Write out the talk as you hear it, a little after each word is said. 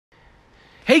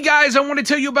Hey guys, I want to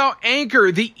tell you about Anchor,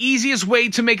 the easiest way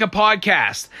to make a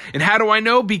podcast. And how do I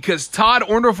know? Because Todd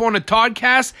Orndorff on a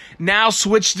Toddcast now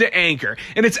switched to Anchor,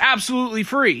 and it's absolutely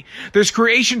free. There's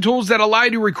creation tools that allow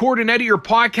you to record and edit your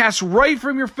podcast right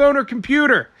from your phone or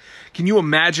computer. Can you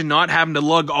imagine not having to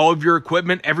lug all of your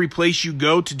equipment every place you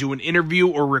go to do an interview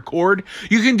or record?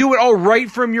 You can do it all right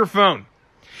from your phone.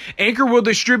 Anchor will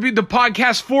distribute the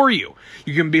podcast for you.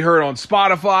 You can be heard on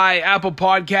Spotify, Apple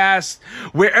Podcasts,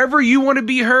 wherever you want to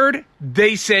be heard,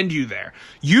 they send you there.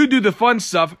 You do the fun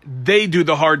stuff, they do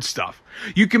the hard stuff.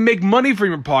 You can make money from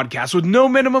your podcast with no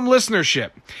minimum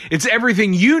listenership. It's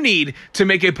everything you need to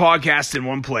make a podcast in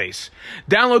one place.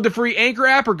 Download the free Anchor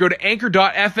app or go to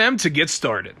anchor.fm to get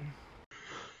started.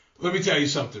 Let me tell you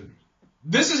something.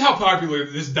 This is how popular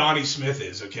this Donnie Smith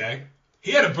is, okay?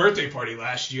 He had a birthday party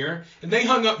last year, and they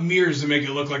hung up mirrors to make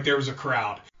it look like there was a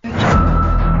crowd.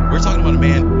 We're talking about a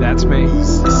man. That's me.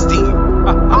 Who's esteemed.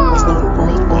 He's known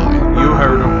worldwide. You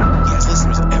heard him. He has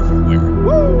listeners everywhere.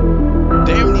 Woo!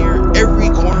 Damn near every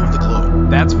corner of the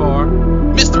globe. That's far.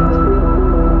 Mr.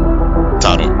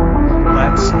 Todd.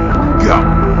 Let's go.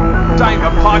 I'm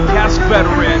a podcast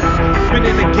veteran. Been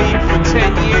in the game for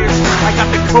 10 years. I got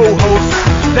the co-host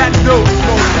that knows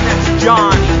most, and that's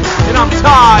Johnny. And I'm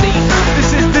Toddy.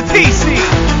 This is the TC.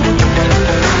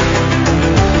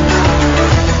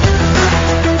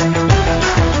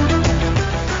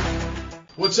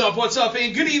 What's up,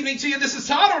 and good evening to you. This is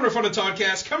Todd Orndorff on the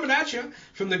Toddcast, coming at you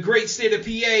from the great state of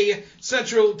PA,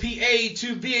 Central PA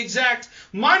to be exact.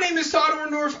 My name is Todd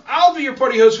Orndorff. I'll be your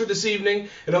party host for this evening,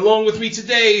 and along with me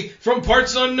today, from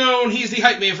parts unknown, he's the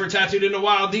hype man for Tattooed in the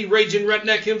Wild, the raging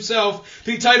redneck himself,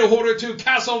 the title holder to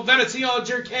Castle Veneziano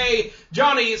Jerkay,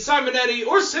 Johnny Simonetti,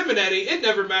 or Simonetti, it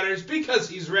never matters, because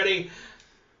he's ready.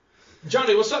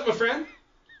 Johnny, what's up, my friend?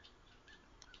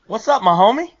 What's up, my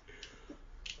homie?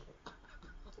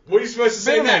 What are you supposed to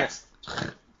say next?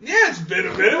 Yeah, it's been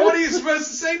a minute. What are you supposed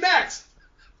to say next?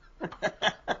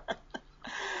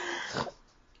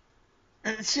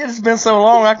 Shit, it's been so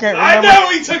long, I can't remember. I know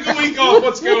he took a week off.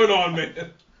 What's going on,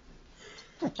 man?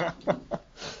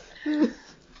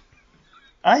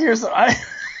 I hear some.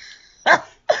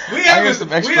 We have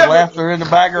some extra laughter in the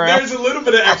background. There's a little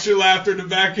bit of extra laughter in the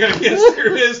background. Yes,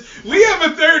 there is. We have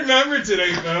a third member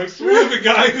today, folks. We have a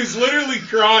guy who's literally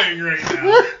crying right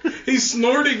now. He's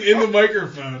snorting in the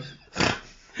microphone.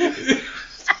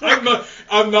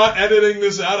 I'm not editing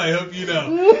this out. I hope you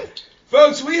know.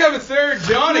 Folks, we have a third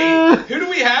Johnny. Who do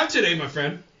we have today, my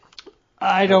friend?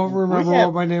 I don't remember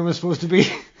what my name was supposed to be.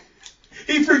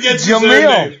 He forgets his own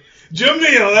Jamil. name.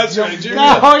 Jamil, that's right.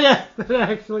 Jamil. Oh, yeah.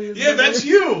 Actually, Yeah, that's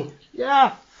you.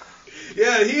 Yeah.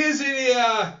 Yeah, he is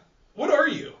a, what are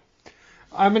you?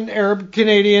 I'm an Arab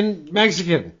Canadian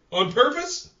Mexican. On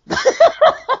purpose?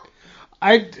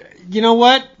 You know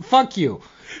what? Fuck you.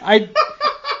 I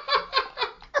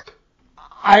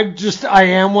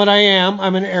am what I am.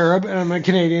 I'm an Arab, and I'm a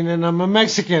Canadian, and I'm a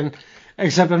Mexican,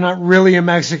 except I'm not really a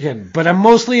Mexican. But I'm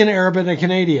mostly an Arab and a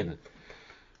Canadian.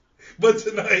 But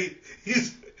tonight,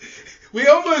 we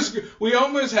almost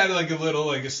had like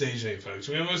a stage name, folks.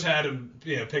 We almost had him,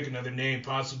 pick another name,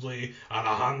 possibly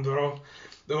Alejandro,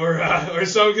 or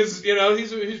so, because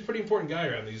he's a pretty important guy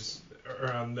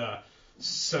around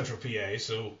Central PA.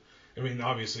 So I mean,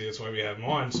 obviously that's why we have him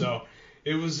on. So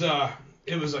it was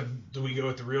like, do we go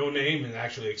with the real name and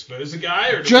actually expose the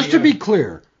guy, or just to be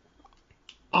clear,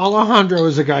 Alejandro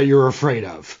is a guy you're afraid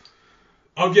of.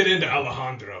 I'll get into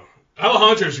Alejandro.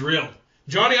 Alejandro's real.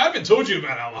 Johnny, I haven't told you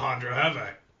about Alejandro, have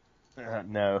I?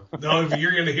 No. No,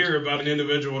 you're going to hear about an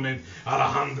individual named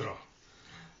Alejandro.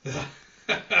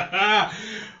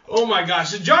 Oh, my gosh.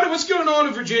 So, Johnny, what's going on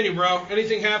in Virginia, bro?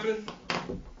 Anything happening?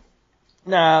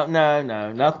 No.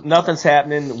 Nothing's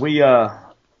happening.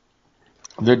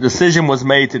 The decision was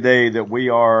made today that we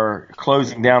are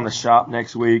closing down the shop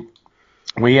next week.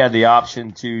 We had the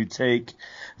option to take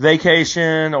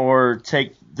vacation or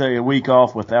take the week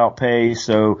off without pay,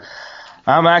 so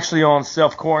I'm actually on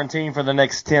self-quarantine for the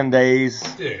next 10 days.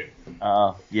 Dude.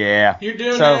 Yeah. You're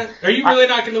doing that? Are you really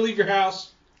not going to leave your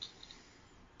house?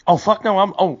 Oh, fuck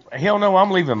no. Hell no, I'm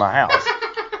leaving my house.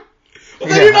 Well,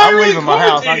 then you're not I'm really leaving my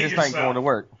house. I quarantining just ain't yourself. going to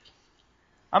work.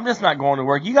 I'm just not going to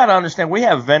work. You got to understand, we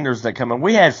have vendors that come in.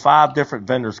 We had 5 different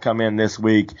vendors come in this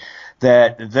week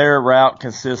that their route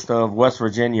consists of West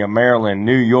Virginia, Maryland,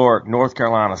 New York, North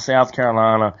Carolina, South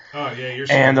Carolina. Oh, yeah, you're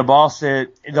And the boss said,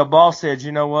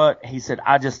 you know what? He said,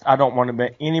 I don't want to be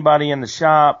anybody in the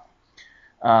shop.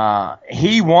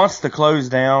 He wants to close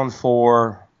down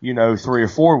for, 3 or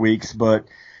 4 weeks, but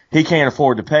he can't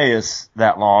afford to pay us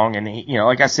that long. And he,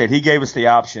 like I said, he gave us the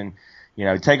option.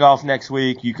 take off next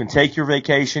week. You can take your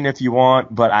vacation if you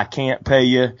want, but I can't pay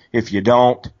you if you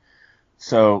don't.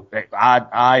 So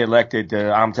I elected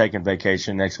I'm taking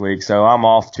vacation next week, so I'm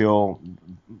off till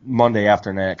Monday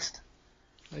after next.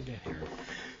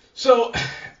 So,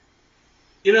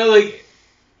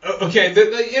 okay,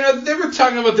 they were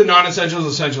talking about the non-essentials,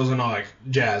 essentials, and all that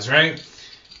jazz, right?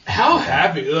 How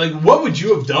happy, what would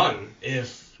you have done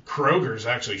if Kroger's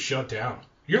actually shut down?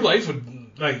 Your life would,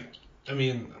 I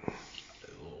wouldn't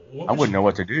know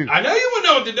what to do. I know you wouldn't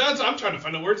know what to do, so I'm trying to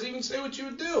find the words to even say what you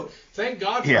would do. Thank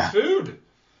God for food.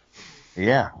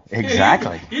 Yeah,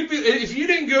 exactly. You'd be, if you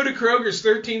didn't go to Kroger's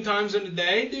 13 times in a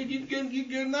day, dude,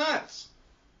 you'd go nuts.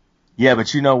 Yeah,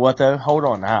 but you know what though? Hold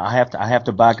on, I have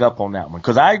to back up on that one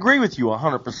because I agree with you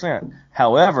 100%.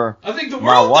 However, I think the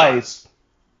world does.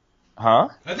 Huh?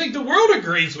 I think the world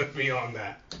agrees with me on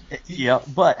that. Yeah,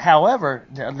 but however,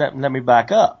 let me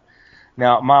back up.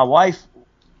 Now, my wife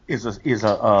is a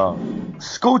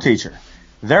school teacher.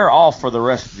 They're off for the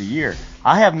rest of the year.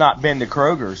 I have not been to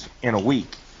Kroger's in a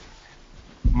week.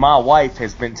 My wife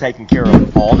has been taking care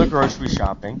of all the grocery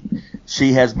shopping.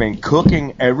 She has been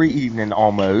cooking every evening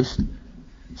almost.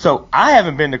 So I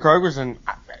haven't been to Kroger's in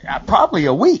probably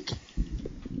a week.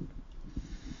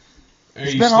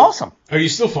 It's been awesome. Are you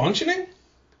still functioning?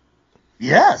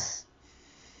 Yes.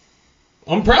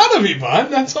 I'm proud of you, bud.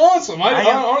 That's awesome. I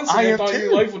honestly thought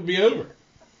your life would be over.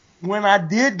 When I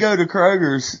did go to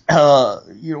Kroger's,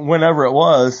 whenever it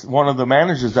was, one of the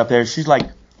managers up there, she's like,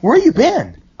 "Where you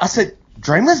been?" I said,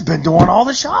 "Dreama's been doing all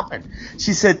the shopping."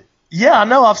 She said, "Yeah, I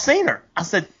know. I've seen her." I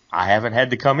said, "I haven't had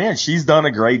to come in. She's done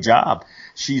a great job.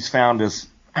 She's found us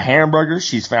hamburgers.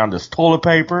 She's found us toilet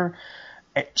paper.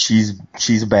 She's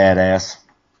a badass."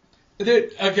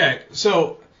 Dude, okay,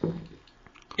 so,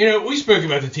 we spoke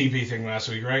about the TP thing last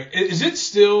week, right? Is it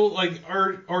still,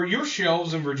 are your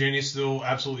shelves in Virginia still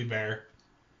absolutely bare?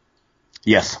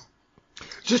 Yes.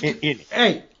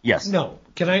 Hey. Yes. No.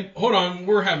 Can I? Hold on.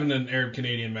 We're having an Arab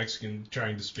Canadian Mexican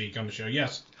trying to speak on the show.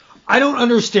 Yes. I don't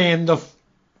understand the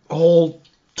whole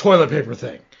toilet paper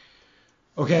thing.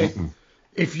 Okay? Mm-mm.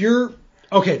 If you're...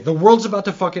 Okay, the world's about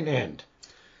to fucking end.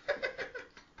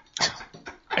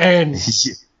 And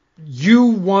you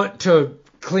want to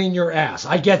clean your ass.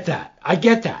 I get that. I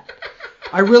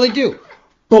really do.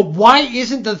 But why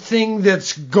isn't the thing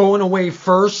that's going away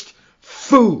first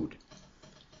food?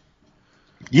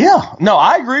 Yeah. No,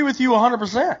 I agree with you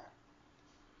 100%.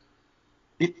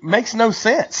 It makes no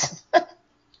sense.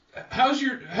 How's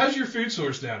your food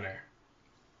source down there?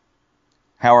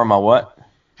 How are my what?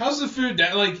 How's the food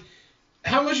down?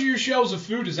 How much of your shelves of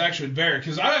food is actually bare?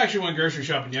 Because I actually went grocery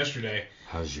shopping yesterday.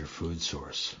 How's your food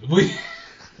source? We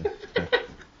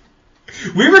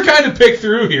were kind of picked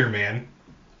through here, man.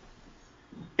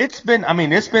 It's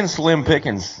been slim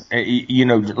pickings.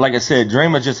 Like I said,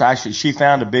 Dreama she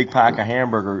found a big pack of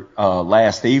hamburger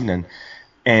last evening,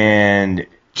 and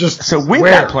so we've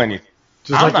got plenty.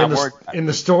 Just in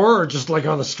the store, or just like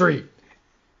on the street?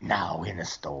 No, in the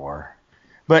store.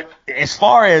 But as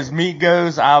far as meat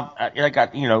goes,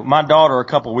 my daughter a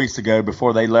couple of weeks ago,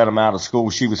 before they let them out of school,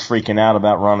 she was freaking out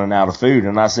about running out of food.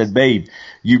 And I said, "Babe,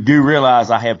 you do realize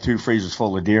I have 2 freezers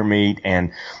full of deer meat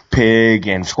and pig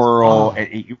and squirrel.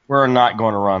 We're not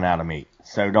going to run out of meat.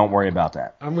 So don't worry about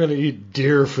that." I'm going to eat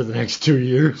deer for the next 2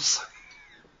 years.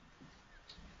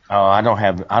 Oh, I don't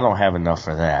have enough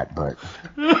for that, but.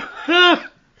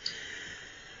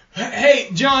 Hey,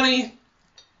 Johnny.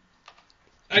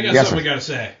 I got something I got to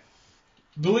say.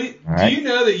 Do you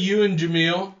know that you and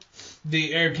Jamil,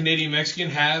 the Arab Canadian Mexican,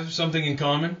 have something in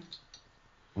common?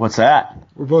 What's that?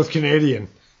 We're both Canadian.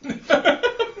 No.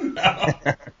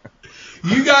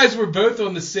 You guys were both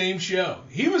on the same show.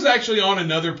 He was actually on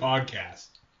another podcast.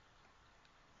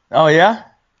 Oh yeah?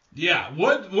 Yeah.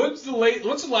 What's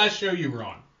the last show you were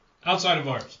on outside of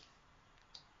ours?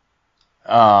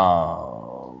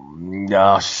 Oh,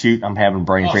 shoot, I'm having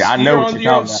brain freeze. I know what you're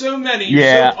talking about. So many, you're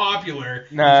so popular.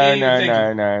 No.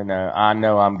 I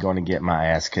know I'm going to get my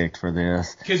ass kicked for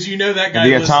this. Because you know that guy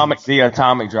The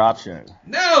Atomic Drop Show.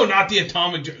 No, not the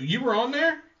Atomic Drop. You were on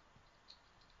there?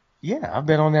 Yeah, I've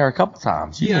been on there a couple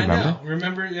times. You remember? I know.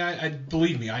 Remember? Yeah,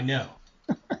 believe me, I know.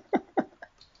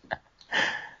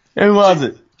 Who was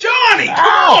it? Johnny, come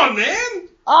on, man.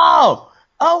 Oh,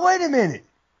 wait a minute.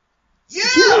 Yeah.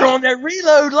 You were on that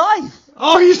Reload Life.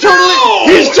 Oh, he's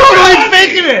totally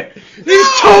faking it.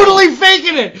 He's totally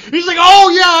faking it. He's like, "Oh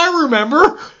yeah, I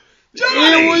remember."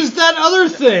 Johnny. It was that other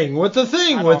thing with the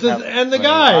thing and the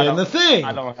guy and the thing.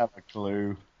 I don't have a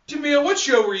clue. Jamil, what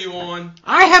show were you on?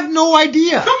 I have no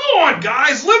idea. Come on,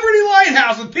 guys. Liberty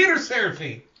Lighthouse with Peter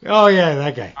Seraphine. Oh, yeah,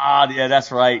 that guy. Oh, yeah,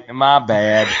 that's right. My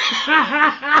bad.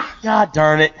 God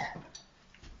darn it.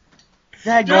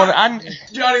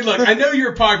 Johnny, look, I know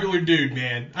you're a popular dude,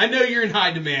 man. I know you're in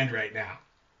high demand right now.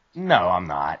 No, I'm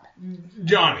not.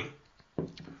 Johnny,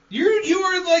 you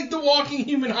are like the walking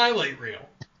human highlight reel.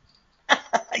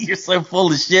 You're so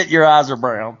full of shit, your eyes are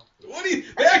brown. They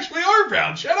actually are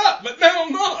brown. Shut up. But no,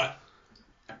 I'm not.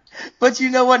 But you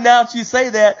know what? Now that you say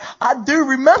that, I do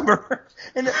remember.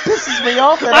 And it pisses me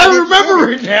off that I remember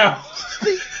it now.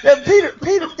 That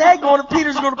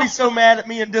Peter's going to be so mad at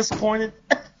me and disappointed.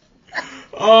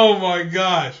 Oh, my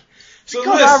gosh. So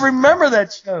Because I remember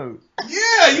that show.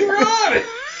 Yeah, you were on it.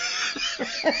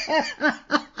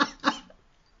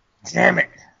 Damn it.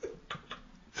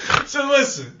 So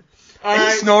listen. All He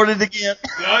right. snorted again.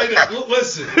 I know.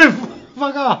 Listen.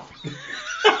 Fuck off.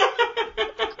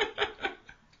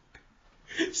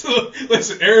 So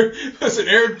listen,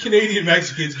 Arab Canadian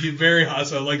Mexicans get very hot,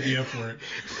 so I like the F word.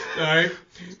 All right.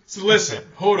 So listen,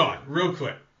 hold on, real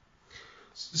quick.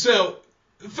 So,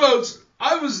 folks,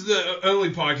 I was the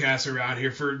only podcaster around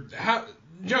here for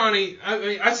Johnny.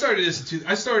 I started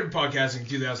podcasting in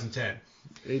 2010.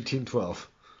 1812.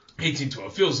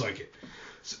 1812 feels like it.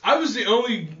 So I was the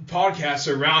only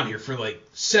podcaster around here for like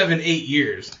 7-8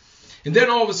 years, and then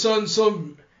all of a sudden,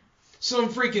 some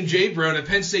freaking J-Bro at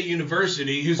Penn State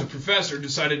University, who's a professor,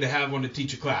 decided to have one to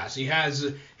teach a class. He has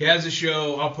a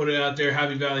show. I'll put it out there.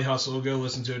 Happy Valley Hustle. Go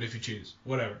listen to it if you choose.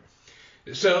 Whatever.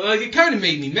 So like it kind of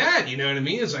made me mad. You know what I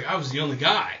mean? It's like I was the only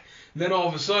guy. And then all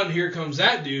of a sudden, here comes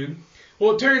that dude.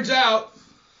 Well, it turns out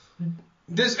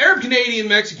this Arab Canadian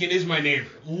Mexican is my neighbor.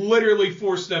 Literally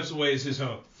 4 steps away is his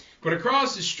home. But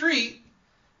across the street,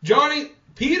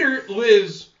 Peter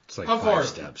lives. It's like how 5 far?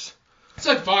 steps. It's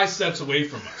like 5 steps away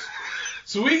from us.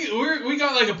 So we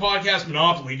got like a podcast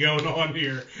monopoly going on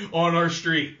here on our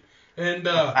street. And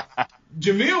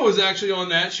Jamil was actually on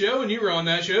that show, and you were on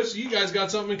that show, so you guys got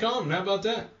something in common. How about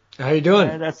that? How you doing,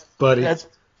 buddy?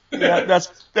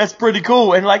 That's pretty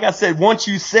cool. And like I said, once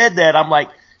you said that, I'm like,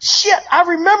 shit, I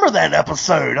remember that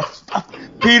episode.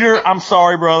 Peter, I'm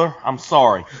sorry, brother. I'm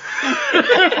sorry.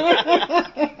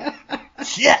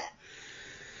 Shit.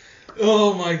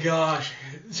 Oh my gosh.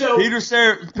 So Peter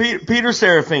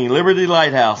Seraphine, Liberty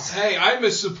Lighthouse. Hey, I'm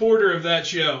a supporter of that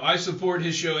show. I support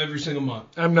his show every single month.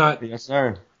 I'm not. Yes,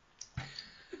 sir.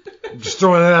 Just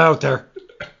throwing that out there.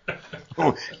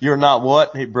 You're not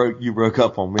what? You broke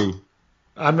up on me.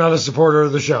 I'm not a supporter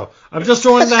of the show. I'm just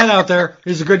throwing that out there.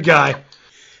 He's a good guy.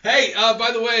 Hey,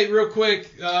 by the way, real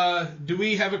quick, do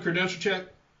we have a credential check?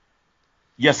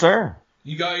 Yes, sir.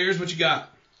 You got yours? What you got?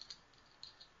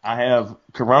 I have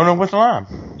Corona with lime.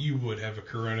 You would have a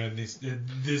Corona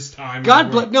this time.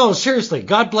 No, seriously,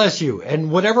 God bless you.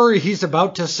 And whatever he's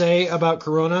about to say about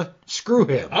Corona, screw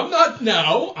him. I'm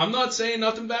not saying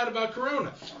nothing bad about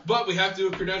Corona. But we have to do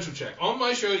a credential check. On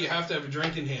my show, you have to have a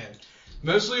drink in hand.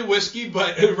 Mostly whiskey,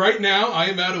 but right now I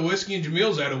am out of whiskey and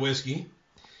Jamil's out of whiskey.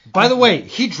 By the way,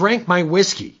 he drank my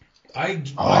whiskey. I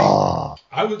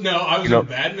was in a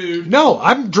bad mood. No,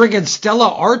 I'm drinking Stella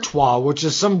Artois, which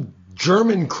is some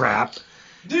German crap.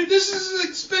 Dude, this is an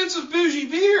expensive bougie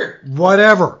beer.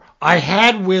 Whatever. I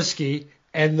had whiskey,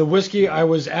 and the whiskey I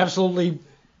was absolutely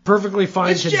perfectly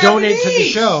fine to donate to the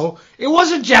show. It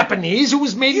wasn't Japanese. It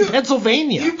was made in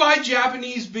Pennsylvania. You buy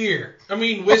Japanese beer. I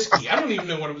mean, whiskey. I don't even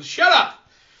know what it was. Shut up.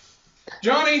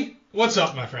 Johnny, what's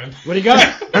up, my friend? What do you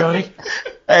got, Johnny?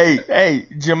 Hey,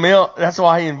 Jamil, that's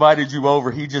why he invited you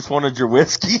over. He just wanted your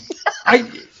whiskey. I know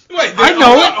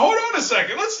it. Hold on a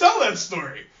second. Let's tell that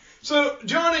story. So,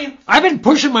 Johnny, I've been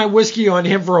pushing my whiskey on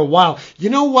him for a while.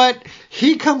 You know what?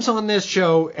 He comes on this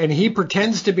show and he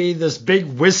pretends to be this big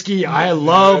whiskey. I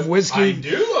love whiskey. I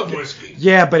do love whiskey.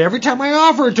 Yeah, but every time I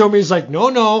offer it to him, he's like,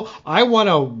 no, I want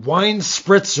a wine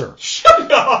spritzer.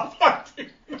 Shut up.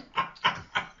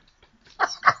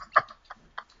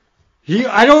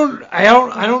 I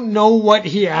don't know what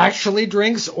he actually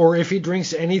drinks or if he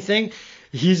drinks anything.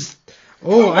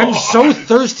 I'm so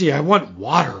thirsty. I want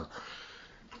water.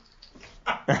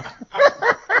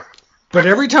 But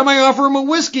every time I offer him a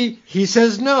whiskey, he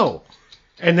says no.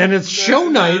 And then it's show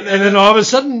night, and then all of a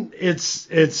sudden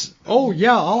it's oh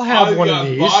yeah, I'll have one of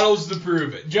these. Bottles to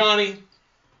prove it. Johnny.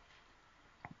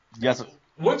 Yes, sir.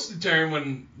 What's the term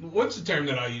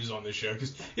that I use on this show?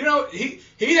 Because,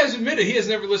 he has admitted he has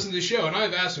never listened to the show, and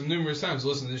I've asked him numerous times to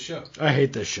listen to this show. I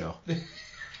hate this show.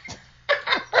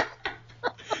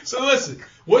 So listen,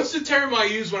 what's the term I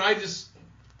use when I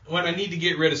need to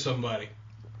get rid of somebody?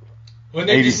 When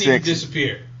they 86. just need to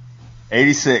disappear.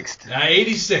 86.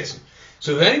 86.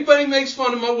 So if anybody makes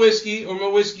fun of my whiskey or my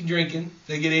whiskey drinking,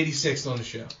 they get 86 on the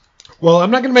show. Well,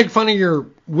 I'm not going to make fun of your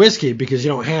whiskey because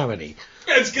you don't have any.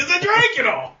 It's because I drank it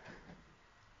all.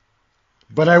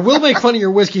 But I will make fun of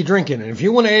your whiskey drinking, and if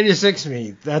you want to 86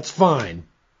 me, that's fine.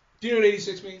 Do you know what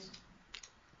 86 means?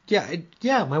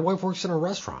 Yeah, my wife works in a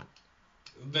restaurant.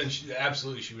 Then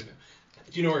absolutely she would know.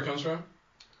 Do you know where it comes from?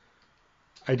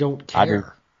 I don't care. I do.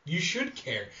 You should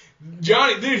care.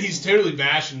 Johnny, dude, he's totally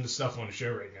bashing the stuff on the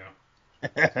show right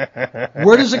now.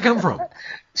 Where does it come from?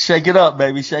 Shake it up,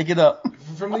 baby. Shake it up.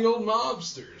 From the old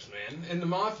mobsters, man, and the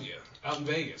mafia out in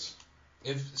Vegas.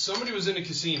 If somebody was in a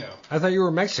casino. I thought you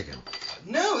were Mexican.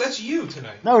 No, that's you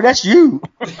tonight. No, that's you.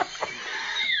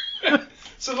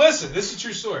 So listen, this is a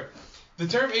true story. The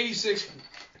term 86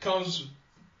 comes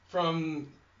from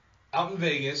out in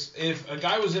Vegas. If a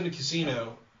guy was in a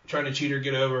casino trying to cheat or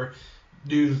get over,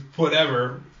 do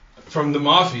whatever from the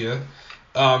mafia,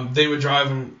 they would drive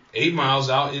him 8 miles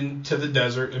out into the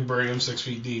desert and bury him 6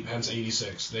 feet deep, hence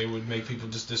 86. They would make people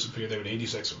just disappear. They would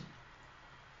 86 them.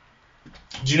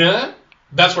 Do you know that?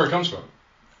 That's where it comes from.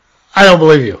 I don't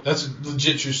believe you. That's a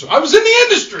legit true story. I was in the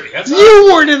industry. That's how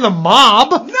You weren't in the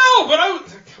mob. No, but I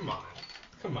was... Come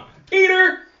on.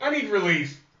 Peter, I need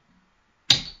relief.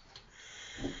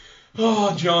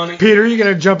 Oh, Johnny. Peter, you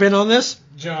going to jump in on this?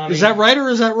 Johnny. Is that right or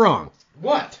is that wrong?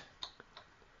 What?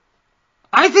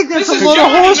 I think that's This a is load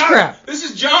Johnny, of horse not- crap. This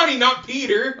is Johnny, not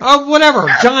Peter. Whatever.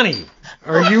 Johnny,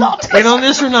 are you in on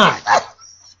this or not?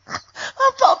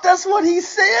 I thought that's what he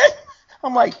said.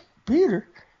 I'm like, Peter,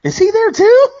 is he there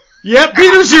too? Yep,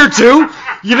 Peter's here too.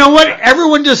 You know what?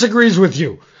 Everyone disagrees with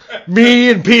you. Me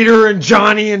and Peter and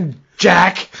Johnny and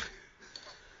Jack.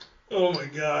 Oh my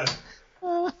God.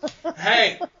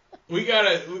 Hey, we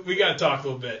gotta talk a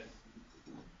little bit.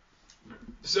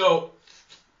 So,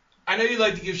 I know you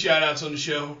like to give shout outs on the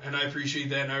show, and I appreciate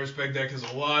that and I respect that because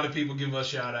a lot of people give us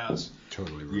shout outs.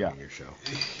 Totally ruining your show.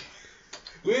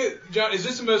 John, is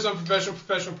this the most unprofessional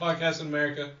professional podcast in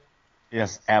America?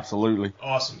 Yes, absolutely.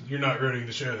 Awesome. You're not ruining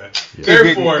the show then. It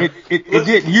Therefore,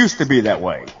 didn't used to be that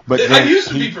way, but I then used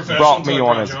to be he professional brought me until I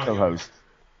on brought as a Johnny co-host.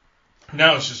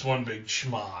 now it's just one big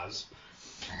schmoz.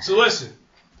 So listen,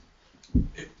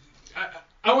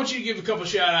 I want you to give a couple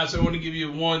shout outs. I want to give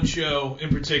you one show in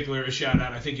particular a shout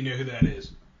out. I think you know who that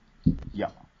is.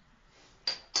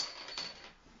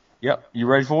 Yep. You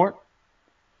ready for it?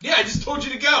 Yeah, I just told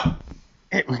you to go.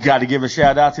 We got to give a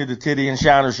shout out to the Titty and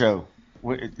Shiner Show.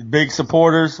 Big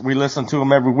supporters. We listen to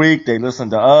them every week. They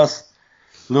listen to us.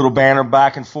 Little banner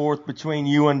back and forth between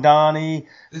you and Donnie.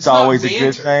 It's always a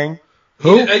good thing.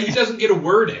 Who? He doesn't get a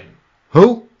word in.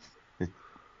 Who?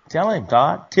 Tell him,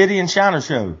 Todd. Titty and Shiner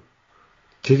Show.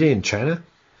 Titty in China?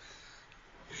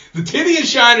 The Titty and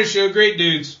Shiner Show, great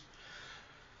dudes.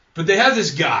 But they have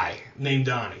this guy named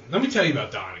Donnie. Let me tell you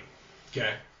about Donnie.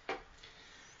 Okay.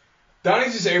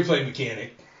 Donnie's this airplane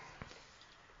mechanic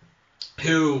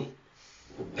who...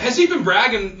 Has he been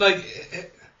bragging, like...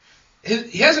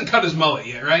 He hasn't cut his mullet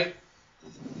yet, right?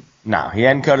 No, he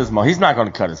hadn't cut his mullet. He's not going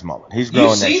to cut his mullet. He's growing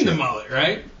You've that seen shit. the mullet,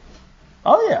 right?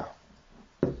 Oh, yeah.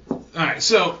 All right,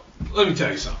 so let me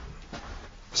tell you something.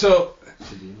 So,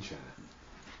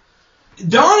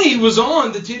 Donnie was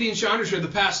on the Titty and Shiner Show the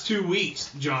past 2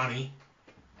 weeks, Johnny.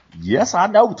 Yes, I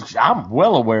know. I'm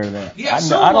well aware of that. Yeah, I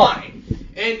so know, am I.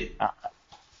 And,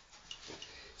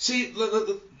 see,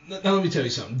 now let me tell you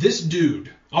something. This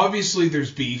dude, obviously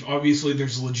there's beef. Obviously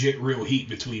there's legit real heat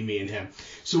between me and him.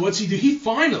 So what's he do? He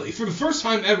finally, for the first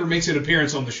time ever, makes an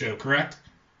appearance on the show, correct?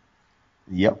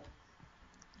 Yep.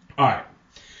 All right.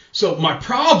 So my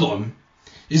problem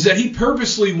is that he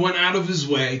purposely went out of his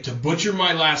way to butcher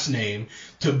my last name,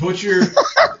 to butcher...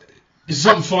 Is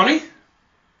something funny?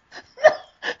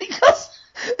 Because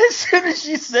as soon as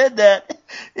you said that,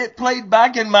 it played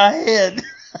back in my head.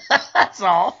 That's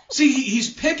all. See,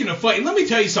 he's picking a fight. And let me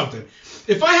tell you something.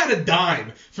 If I had a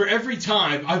dime for every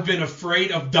time I've been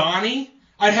afraid of Donnie,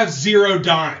 I'd have 0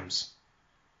 dimes.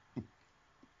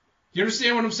 You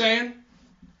understand what I'm saying?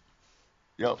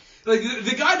 Yep. Like,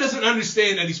 the guy doesn't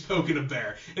understand that he's poking a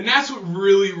bear. And that's what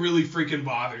really, really freaking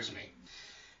bothers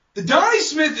me. Donnie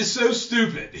Smith is so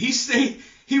stupid.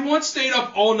 He once stayed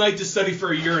up all night to study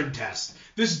for a urine test.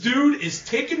 This dude is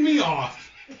ticking me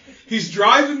off. He's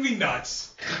driving me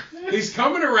nuts. He's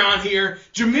coming around here.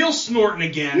 Jamil's snorting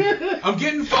again. I'm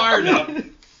getting fired up.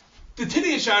 The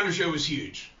Titty and Shiner Show was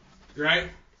huge, right?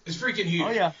 It's freaking huge.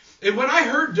 Oh, yeah. And when I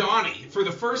heard Donnie for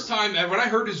the first time, when I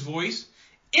heard his voice,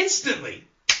 instantly,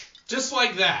 just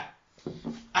like that,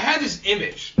 I had this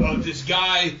image of this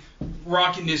guy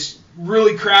rocking this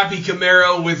really crappy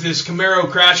Camaro with this Camaro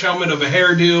crash helmet of a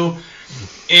hairdo.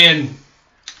 And,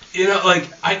 you know, like,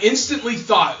 I instantly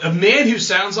thought, a man who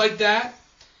sounds like that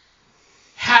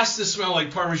has to smell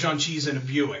like Parmesan cheese in a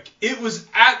Buick.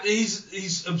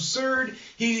 He's absurd.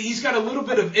 He's got a little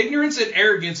bit of ignorance and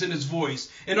arrogance in his voice.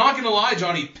 And not gonna lie,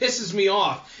 Johnny, pisses me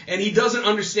off. And he doesn't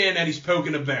understand that he's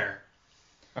poking a bear.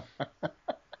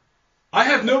 I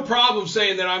have no problem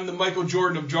saying that I'm the Michael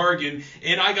Jordan of jargon,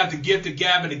 and I got the gift of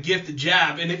gab and the gift of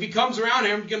jab. And if he comes around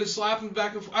here, I'm gonna slap him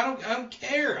back and forth. I don't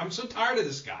care. I'm so tired of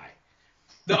this guy.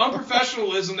 The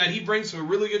unprofessionalism that he brings to a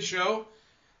really good show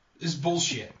is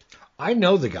bullshit. I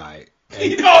know the guy.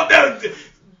 You don't know.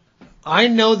 I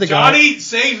know the guy. Johnny,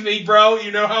 save me, bro.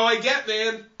 You know how I get,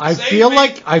 man. I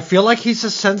feel like he's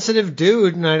a sensitive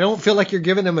dude, and I don't feel like you're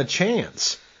giving him a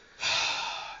chance.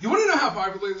 You want to know how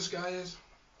popular this guy is?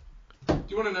 Do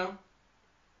you want to know?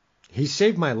 He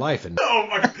saved my life. And oh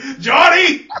my God.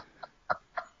 Johnny!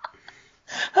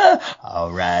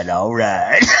 All right.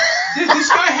 This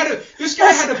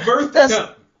guy had a birthday.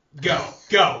 Go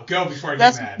before I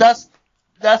get mad.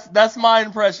 That's my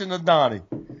impression of Donnie.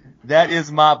 That is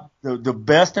the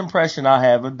best impression I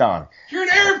have of Donnie. You're an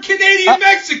Arab Canadian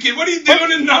Mexican. What are you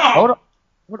doing in Nam? Hold on.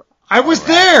 I was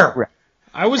there.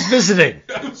 I was visiting.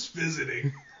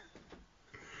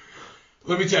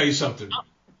 Let me tell you something.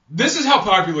 This is how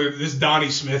popular this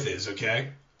Donnie Smith is, okay?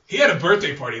 He had a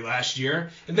birthday party last year,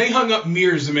 and they hung up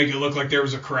mirrors to make it look like there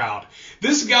was a crowd.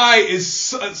 This guy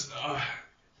is...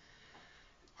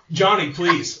 Johnny,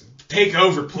 please. Take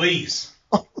over, please.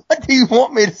 What do you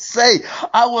want me to say?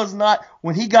 I was not...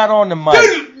 When he got on the mic...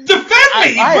 Dude, defend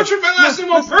me! He butchered my last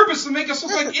name on purpose to make us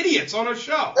look like idiots on our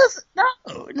show.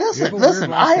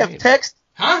 Listen. I have text...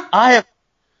 Huh? I have...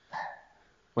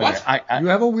 What? You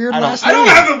have a weird last name. I don't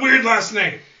have a weird last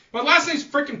name. My last name's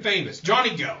freaking famous.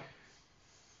 Johnny Go.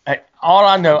 All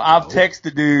I know, I've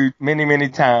texted dude many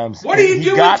times. What are you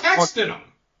doing texting him?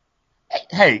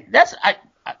 Hey,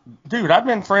 dude, I've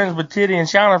been friends with Titty and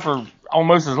Shiner for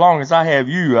almost as long as I have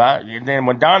you. And then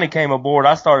when Donnie came aboard,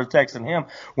 I started texting him.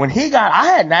 I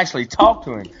hadn't actually talked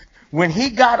to him. When he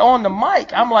got on the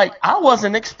mic, I'm like, I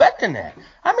wasn't expecting that.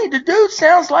 I mean, the dude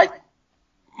sounds like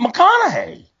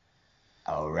McConaughey.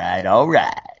 All right.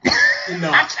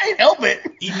 Enough. I can't help it.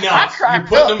 Enough. You're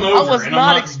putting him over, and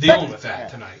I'm not dealing with that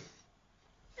tonight.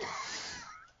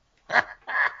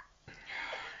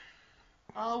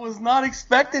 I was not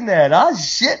expecting that.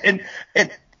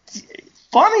 And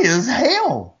funny as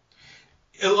hell.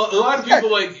 A lot of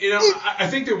people, I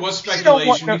think there was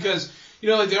speculation because,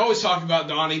 they always talk about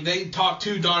Donnie. They talk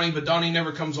to Donnie, but Donnie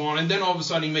never comes on. And then all of a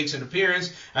sudden he makes an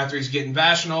appearance after he's getting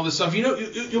bashed and all this stuff.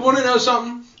 You want to know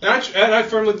something? And I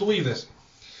firmly believe this.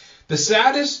 The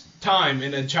saddest time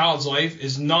in a child's life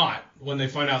is not when they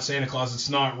find out Santa Claus is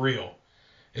not real.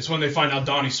 It's when they find out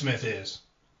Donnie Smith is.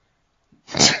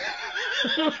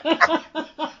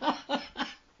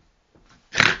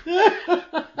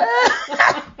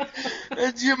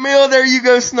 Jamil, there you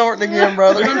go snorting again,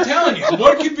 brother. But I'm telling you,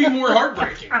 what could be more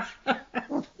heartbreaking?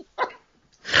 But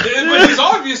he's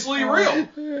obviously real.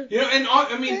 And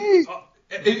I mean,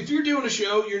 if you're doing a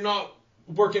show, you're not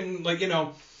working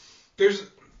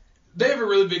they have a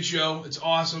really big show. It's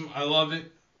awesome. I love it.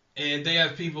 And they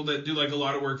have people that do a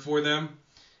lot of work for them.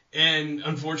 And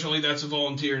unfortunately, that's a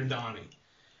volunteer in Donnie.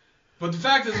 But the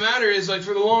fact of the matter is,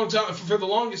 for the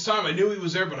longest time, I knew he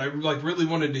was there, but I really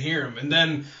wanted to hear him. And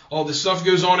then all this stuff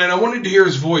goes on, and I wanted to hear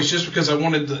his voice just because I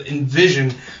wanted to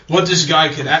envision what this guy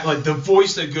could act like, the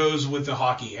voice that goes with the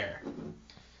hockey hair.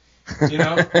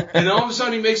 And all of a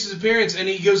sudden he makes his appearance, and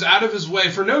he goes out of his way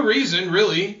for no reason,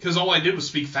 really, because all I did was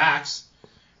speak facts.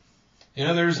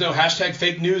 There was no hashtag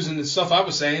fake news and the stuff I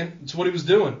was saying. It's what he was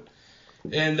doing.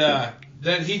 And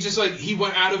then he just he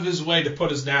went out of his way to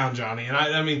put us down, Johnny. And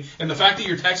I mean, and the fact that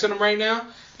you're texting him right now,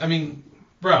 I mean,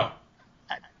 bro.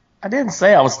 I didn't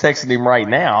say I was texting him right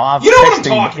now. I've you know what I'm texted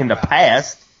talking him in about. the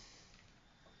past.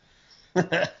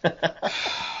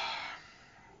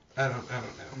 I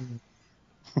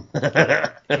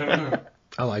don't know.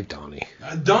 I like Donnie.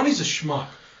 Donnie's a schmuck.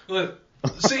 Look,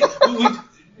 see,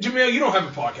 Jamil, you don't have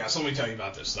a podcast. Let me tell you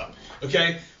about this stuff.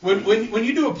 Okay, when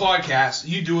you do a podcast,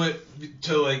 you do it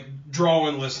to draw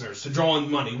in listeners, to draw in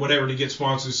money, whatever, to get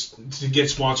sponsors, to get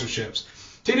sponsorships.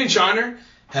 Titty and Shiner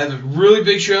have a really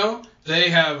big show. They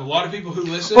have a lot of people who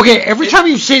listen. Okay, every time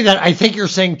you say that, I think you're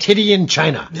saying Titty in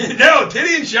China. No,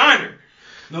 Titty and Shiner.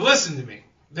 Now listen to me.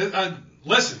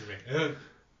 Listen to me.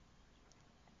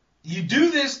 You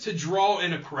do this to draw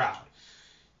in a crowd.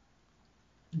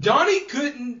 Donnie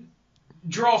couldn't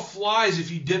draw flies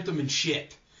if you dipped them in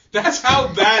shit. That's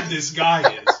how bad this guy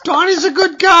is. Donnie's a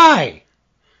good guy.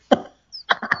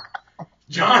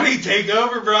 Johnny, take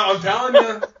over, bro. I'm telling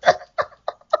you.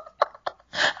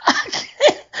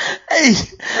 Hey.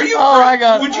 Are you? Oh my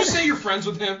God. Would you say you're friends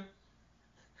with him?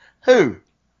 Who?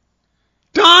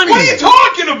 Donnie. What are you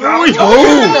talking about? You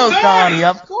know Donnie.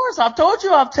 Of course. I've told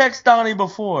you I've texted Donnie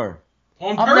before.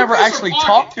 On I've never purpose or actually pocket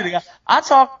talked to the guy. text?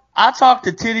 I talk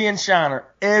to Titty and Shiner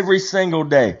every single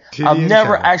day. Titty I've and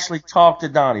never Shiner. actually talked to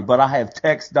Donnie, but I have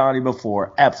texted Donnie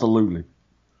before. Absolutely.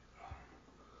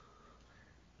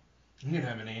 I'm gonna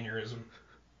have an aneurysm.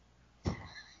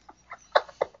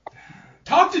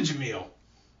 Talk to Jamil.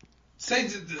 Say,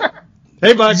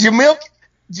 Hey, bud.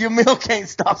 Jamil can't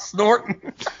stop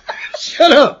snorting.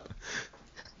 Shut up.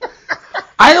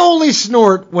 I only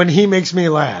snort when he makes me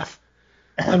laugh.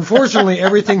 Unfortunately,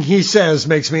 everything he says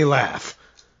makes me laugh.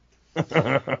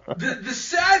 the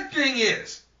sad thing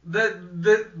is that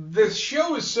their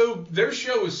show is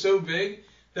so big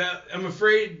that I'm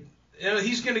afraid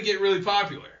he's gonna get really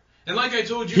popular. And like I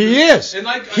told you, He is. And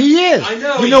like He is. I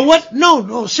know. You know what?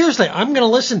 No, seriously, I'm going to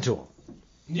listen to him.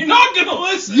 You're not gonna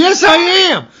listen. Yes, I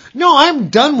am. No, I'm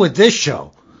done with this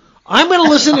show. I'm going to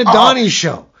listen to Donnie's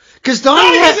show. Because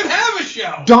Donnie doesn't have a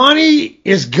show. Donnie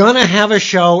is going to have a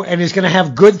show, and he's going to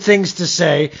have good things to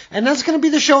say, and that's going to be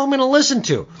the show I'm going to listen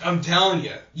to. I'm telling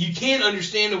you, you can't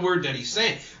understand a word that he's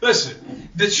saying. Listen,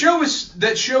 that show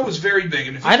was very big,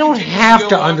 and if I don't continues have go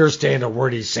to on, understand a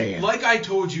word he's saying. Like I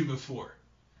told you before,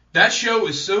 that show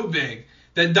is so big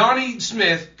that Donnie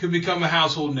Smith could become a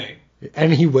household name.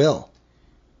 And he will.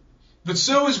 But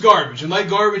so is garbage, and like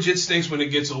garbage, it stinks when it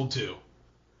gets old too.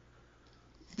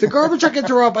 The garbage I can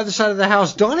throw out by the side of the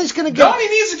house, Donnie's going to get... Donnie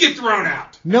needs to get thrown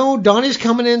out. No, Donnie's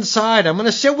coming inside. I'm going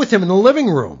to sit with him in the living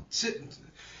room. Sit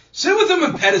with him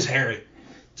and pet his hair.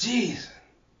 Jeez.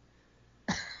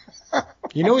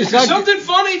 You know he's Is there got... something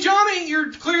funny, Johnny?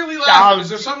 You're clearly laughing. Is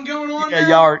there something going on there? Yeah,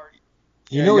 y'all are.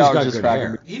 You know he's y'all got just good cracking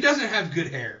hair. me. He doesn't have good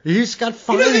hair. He's got He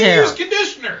fine doesn't hair. use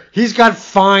conditioner. He's got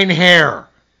fine hair.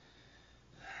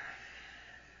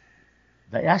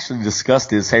 They actually discussed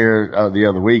his hair the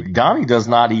other week. Donnie does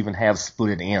not even have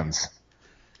split ends.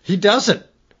 He doesn't.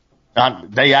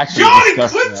 They actually Johnny,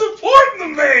 discussed quit that. supporting the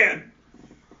man.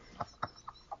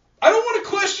 I don't want to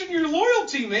question your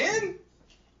loyalty, man.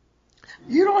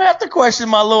 You don't have to question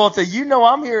my loyalty. You know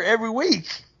I'm here every week.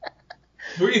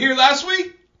 Were you here last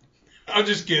week? I'm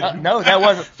just kidding. No, that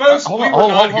wasn't. Folks, hold we on, were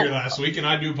hold not on, here hold on. last week, and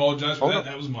I do apologize for Hold that. on.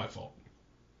 That was my fault.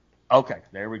 Okay,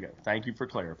 there we go. Thank you for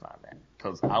clarifying that,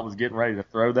 because I was getting ready to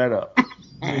throw that up.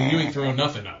 You ain't throwing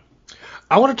nothing up.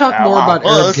 I want to talk Ow, more I about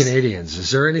was. Arab Canadians.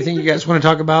 Is there anything you guys want to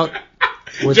talk about?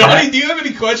 with Johnny, that? do you have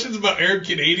any questions about Arab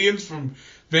Canadians from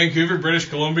Vancouver, British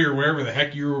Columbia, or wherever the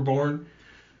heck you were born?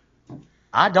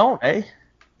 I don't, eh?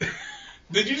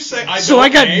 Did you just say I don't? So I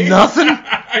got nothing?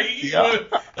 Yeah.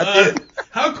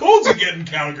 How cold's it getting in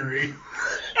Calgary?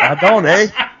 I don't, eh?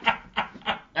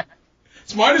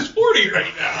 It's minus 40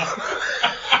 right now.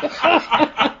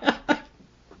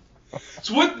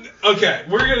 So what? Okay,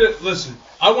 we're gonna listen.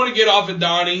 I want to get off of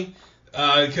Donnie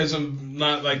because I'm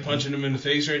not like punching him in the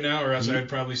face right now, or else I'd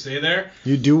probably stay there.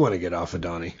 You do want to get off of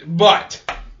Donnie. But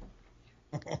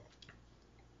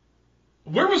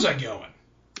where was I going?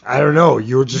 I don't know.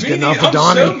 You were just getting off of I'm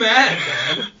Donnie. so mad,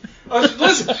 man.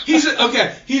 Listen, he's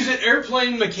an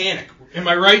airplane mechanic. Am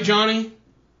I right, Johnny?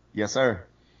 Yes, sir.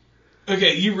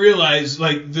 Okay, you realize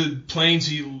like the planes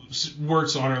he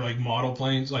works on are like model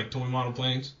planes, like toy model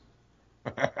planes.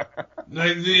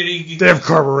 Like, They have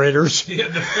carburetors. Yeah,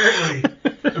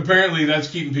 apparently that's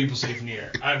keeping people safe in the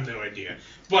air. I have no idea.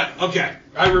 But okay,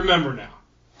 I remember now.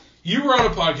 You were on a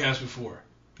podcast before.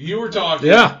 You were talking.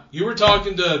 Yeah. You were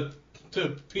talking to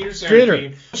Peter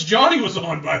Sarantine. Which Johnny was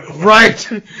on, by the way. Right.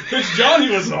 Which Johnny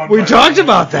was on. We by the talked way.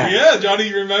 about that. Yeah, Johnny,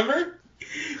 you remember?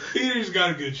 Peter's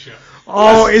got a good show.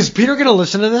 Oh, is Peter going to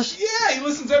listen to this? Yeah, he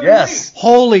listens every Yes. week.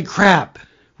 Holy crap.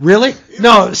 Really?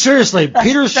 No, seriously,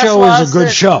 Peter's that's show why is a I good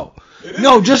said- show.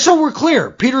 No, just so we're clear,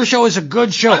 Peter's show is a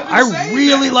good show. I've been I saying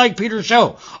really that. like Peter's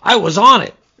show. I was on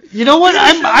it. You know what?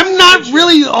 Peter's show is I'm a not good show.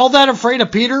 really all that afraid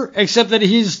of Peter, except that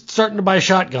he's starting to buy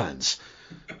shotguns.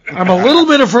 I'm a little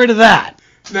bit afraid of that.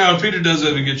 No, Peter does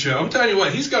have a good show. I'm telling you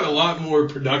what, he's got a lot more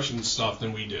production stuff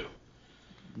than we do.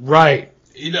 Right.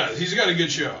 He does. He's got a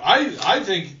good show. I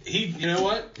think you know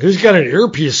what? He's got an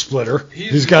earpiece splitter.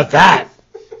 He's- He's got that.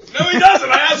 No, he doesn't.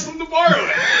 I asked him to borrow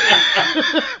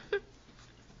it.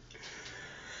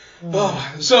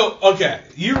 So, okay.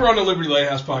 You were on the Liberty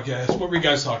Lighthouse podcast. What were you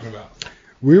guys talking about?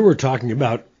 We were talking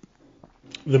about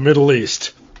the Middle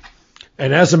East.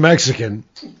 And as a Mexican,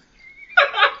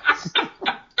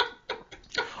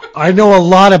 I know a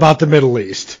lot about the Middle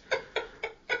East.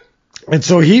 And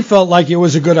so he felt like it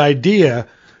was a good idea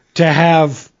to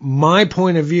have my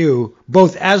point of view,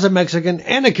 both as a Mexican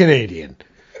and a Canadian.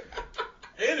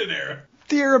 And an Arab.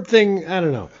 The Arab thing, I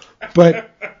don't know.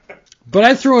 But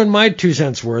I threw in my 2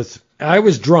 cents worth. I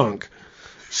was drunk.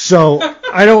 So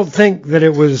I don't think that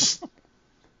it was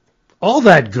all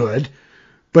that good,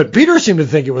 but Peter seemed to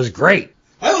think it was great.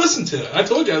 I listened to it. I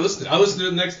told you I listened to it. I listened to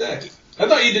it the next day. I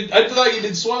thought you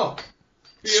did swell.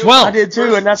 Swell. I did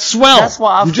too, and that's swell. That's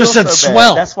why I you feel just said so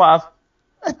swell. Bad.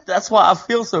 That's why I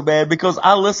feel so bad, because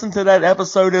I listened to that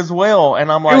episode as well,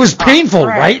 and I'm like, it was painful,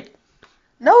 crap. right?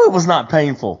 No, it was not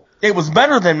painful. It was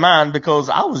better than mine because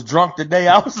I was drunk the day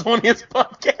I was on his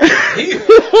podcast.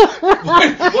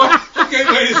 What? Okay,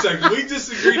 wait a second. We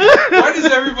disagreed. Why does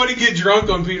everybody get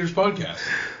drunk on Peter's podcast?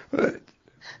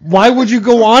 Why would you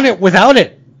go on it without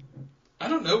it? I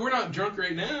don't know. We're not drunk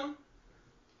right now.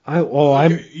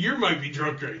 You might be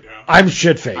drunk right now. I'm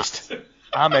shit-faced.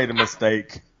 I made a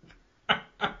mistake.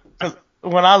 'Cause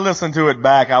when I listened to it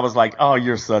back, I was like, "Oh,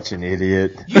 you're such an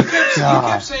idiot." You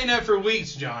kept saying that for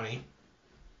weeks, Johnny.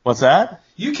 What's that?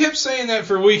 You kept saying that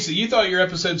for weeks, that you thought your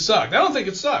episode sucked. I don't think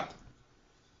it sucked.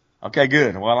 Okay,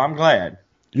 good. Well, I'm glad.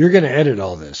 You're going to edit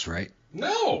all this, right?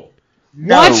 No.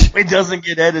 No, it doesn't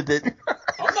get edited.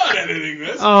 I'm not editing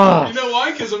this. Oh. You know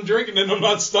why? Because I'm drinking and I'm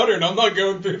not stuttering. I'm not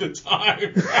going through the time.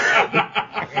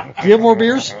 Do you have more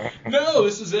beers? No,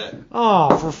 this is it.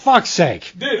 Oh, for fuck's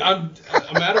sake. Dude, I'm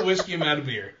out of whiskey, I'm out of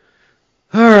beer.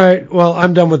 All right, well,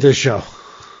 I'm done with this show.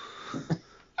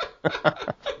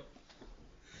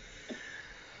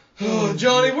 Oh,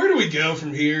 Johnny, where do we go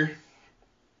from here?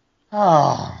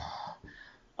 Oh,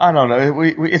 I don't know.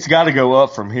 It's got to go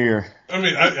up from here. I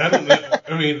mean, I don't know.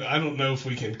 I mean, I don't know if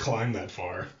we can climb that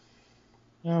far.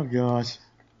 Oh gosh,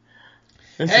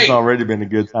 this has already been a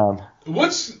good time.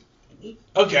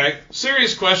 Okay?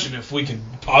 Serious question. If we can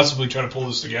possibly try to pull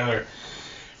this together.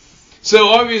 So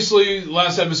obviously,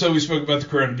 last episode we spoke about the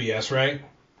Corona BS, right?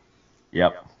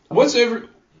 Yep.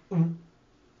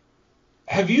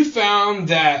 Have you found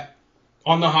that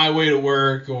on the highway to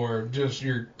work or just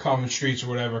your common streets or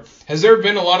whatever, has there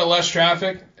been a lot of less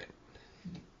traffic?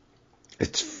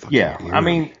 It's fucking eerie. I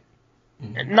mean,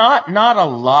 not a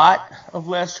lot of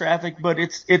less traffic, but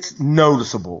it's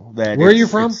noticeable that. Where are you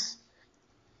from?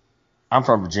 I'm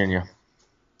from Virginia.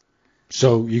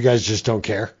 So you guys just don't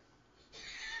care?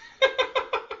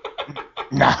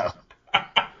 No.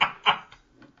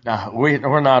 No,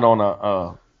 we're not on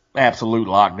a absolute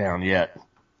lockdown yet,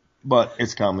 but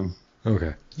it's coming.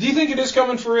 Okay. Do you think it is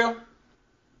coming for real?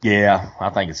 Yeah, I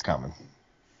think it's coming.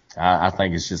 I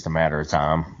think it's just a matter of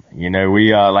time. You know,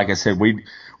 we like I said, we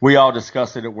all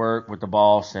discussed it at work with the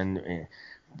boss, and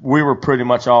we were pretty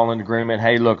much all in agreement.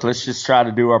 Hey, look, let's just try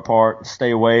to do our part,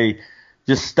 stay away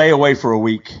for a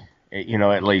week. You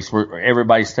know, at least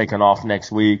everybody's taking off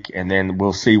next week, and then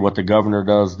we'll see what the governor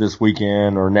does this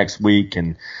weekend or next week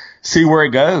and see where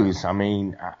it goes. I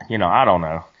mean, you know, I don't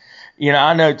know. You know,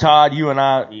 I know, Todd, you and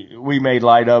I, we made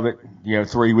light of it,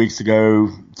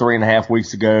 3.5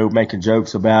 weeks ago, making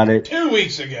jokes about it. 2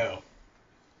 weeks ago.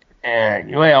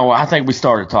 And, well, I think we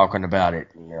started talking about it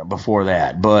before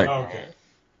that. But, okay.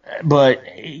 But,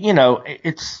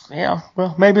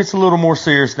 well, maybe it's a little more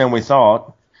serious than we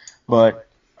thought. But,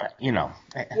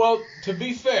 Well, to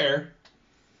be fair,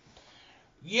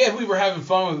 yeah, we were having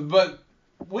fun with it, but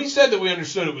we said that we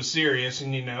understood it was serious,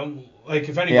 and, like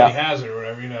if anybody has it or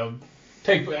whatever,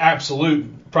 take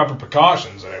absolute proper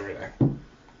precautions and everything.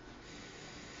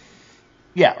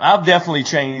 Yeah, I've definitely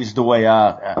changed the way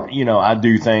I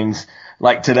do things.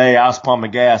 Like today, I was pumping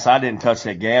gas. I didn't touch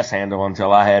that gas handle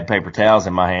until I had paper towels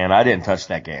in my hand. I didn't touch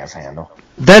that gas handle.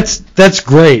 That's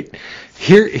great.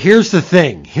 Here's the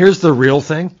thing. Here's the real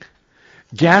thing.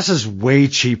 Gas is way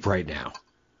cheap right now.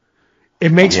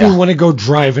 It makes me want to go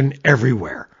driving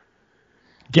everywhere.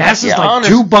 Gas is like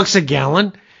 $2 a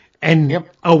gallon, and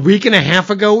a week and a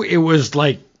half ago it was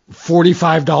like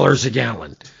 $45 a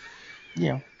gallon.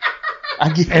 Yeah, I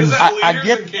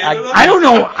don't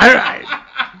know.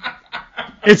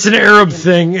 It's an Arab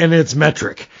thing and it's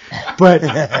metric, but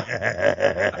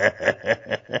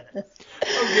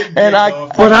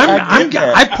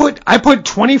I put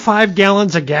 25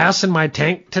 gallons of gas in my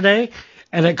tank today,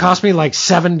 and it cost me like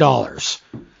 $7.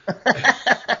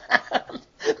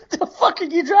 The fuck are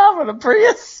you driving, a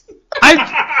Prius? Are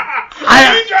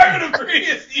you driving a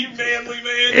Prius, you manly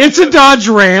man? It's a Dodge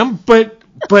Ram, but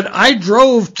I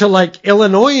drove to like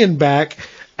Illinois and back,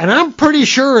 and I'm pretty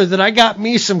sure that I got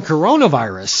me some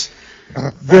coronavirus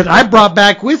that I brought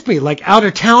back with me, like out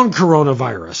of town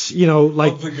coronavirus.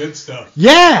 Like the good stuff.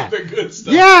 Yeah, the good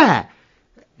stuff. Yeah,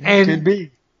 and could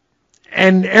be.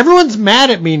 And everyone's mad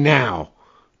at me now,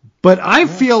 but I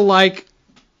feel like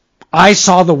I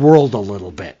saw the world a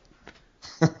little bit.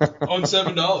 On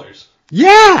 $7.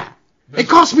 Yeah. It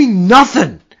cost me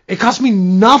nothing. It cost me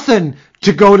nothing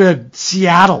to go to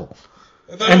Seattle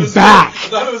and back. I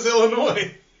thought it was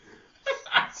Illinois.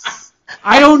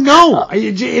 I don't know.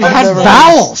 It had never-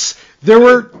 vowels. There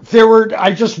were.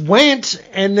 I just went,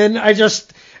 and then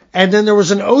there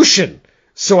was an ocean.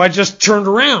 So I just turned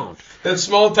around. That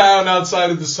small town outside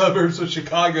of the suburbs of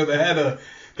Chicago that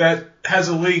has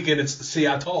a leak, and it's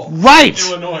Seattle, Right.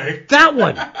 Illinois. That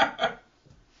one.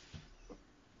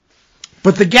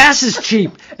 But the gas is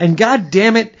cheap, and God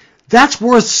damn it, that's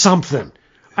worth something.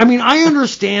 I mean, I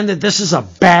understand that this is a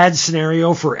bad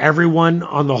scenario for everyone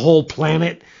on the whole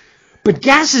planet, but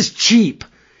gas is cheap,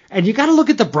 and you got to look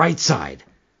at the bright side.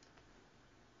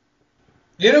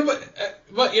 You know,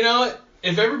 but you know what?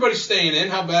 If everybody's staying in,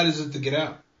 how bad is it to get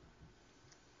out?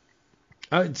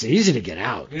 It's easy to get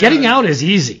out. Yeah. Getting out is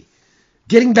easy.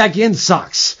 Getting back in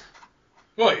sucks.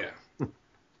 Well,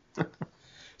 yeah.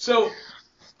 So,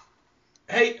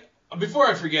 hey, before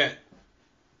I forget,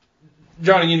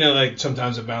 Johnny, you know, like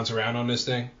sometimes I bounce around on this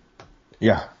thing.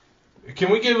 Yeah.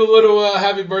 Can we give a little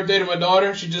happy birthday to my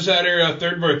daughter? She just had her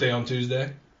third birthday on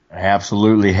Tuesday.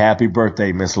 Absolutely. Happy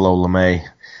birthday, Miss Lola May.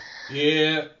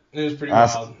 Yeah, it was pretty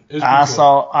wild. It was pretty I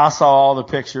cool. saw all the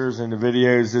pictures and the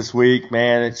videos this week,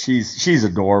 man. She's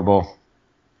adorable.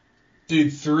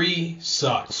 Dude, 3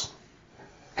 sucks.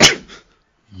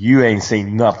 You ain't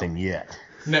seen nothing yet.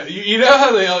 No, you know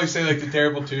how they always say like the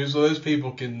terrible twos? Well, those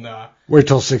people can Wait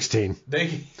till 16.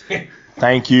 they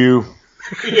Thank you.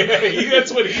 yeah,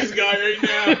 that's what he's got right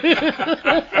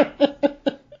now.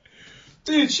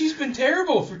 Dude, she's been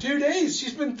terrible for 2 days.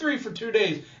 She's been 3 for 2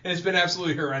 days, and it's been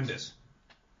absolutely horrendous.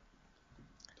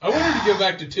 I want her to go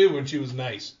back to 2 when she was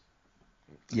nice.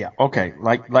 Yeah. Okay.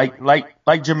 Like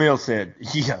Jamil said.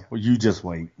 Yeah. Well, you just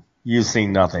wait. You've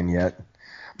seen nothing yet.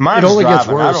 Mine's It only gets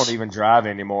driving. I worse. don't even drive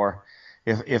anymore.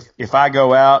 If I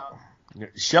go out,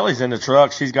 Shelly's in the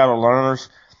truck. She's got her learners.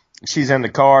 She's in the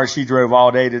car. She drove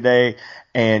all day today,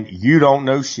 and you don't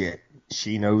know shit.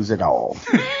 She knows it all. All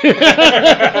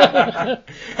right,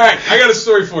 I got a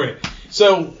story for you.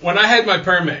 So when I had my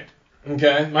permit,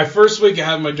 okay, my first week of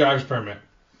having my driver's permit,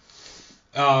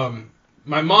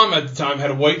 my mom at the time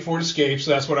had a white Ford Escape,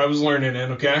 so that's what I was learning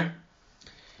in, okay?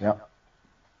 Yep.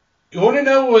 You want to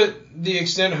know what the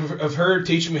extent of her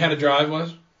teaching me how to drive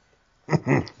was?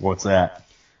 What's that?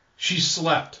 She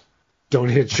slept. Don't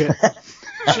hit shit.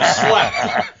 She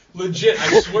slept. Legit,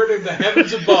 I swear to the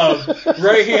heavens above,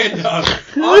 right hand up.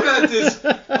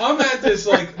 I'm at this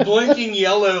like blinking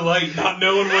yellow light, not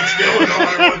knowing what's going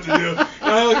on or what to do.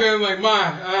 And I look at her, I'm like,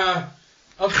 Ma,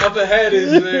 up ahead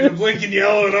is a blinking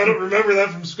yellow, and I don't remember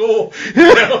that from school.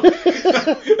 You know?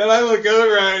 And I look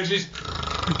over at her, and she's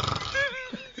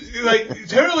like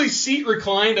totally seat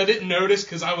reclined. I didn't notice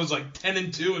because I was like 10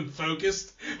 and 2 and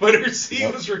focused, but her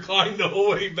seat was reclined the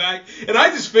whole way back, and I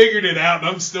just figured it out, and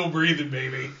I'm still breathing,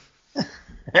 baby.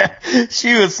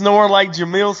 She would snore like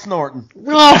Jamil snorting.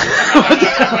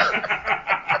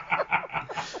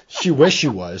 She wished she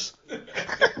was.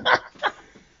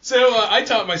 So I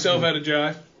taught myself how to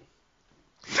drive.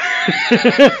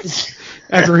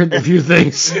 After hitting a few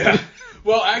things. Yeah.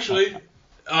 Well, actually,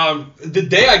 the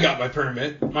day I got my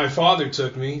permit, my father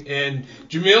took me, and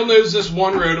Jamil knows this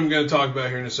one road I'm going to talk about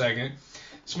here in a second.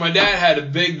 So my dad had a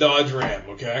big Dodge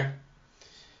Ram, okay?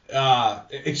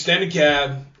 Extended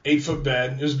cab, 8-foot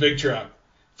bed. It was a big truck.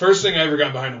 First thing I ever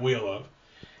got behind the wheel of.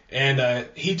 And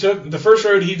he took the first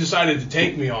road he decided to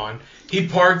take me on. He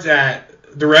parked at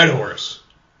the Red Horse,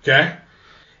 okay?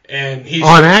 And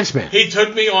On Axeman. He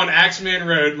took me on Axeman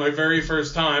Road my very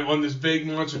first time on this big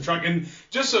monster truck. And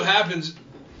just so happens,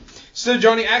 so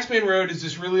Johnny, Axeman Road is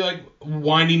this really like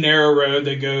windy, narrow road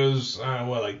that goes,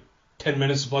 like 10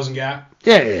 minutes to Pleasant Gap?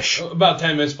 Yeah, ish. About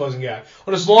 10 minutes to Pleasant Gap.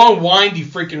 On this long, windy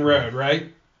freaking road,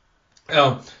 right?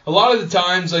 A lot of the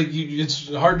times, like it's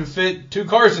hard to fit 2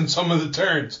 cars in some of the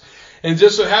turns. And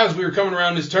just so happens we were coming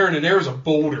around this turn, and there was a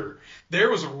boulder. There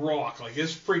was a rock, like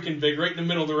this freaking big, right in the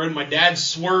middle of the road. My dad's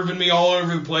swerving me all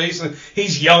over the place, and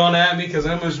he's yelling at me because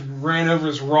I almost ran over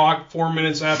this rock 4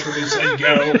 minutes after they said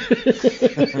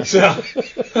go. So,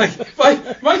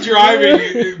 like, my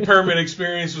driving permit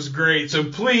experience was great. So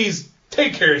please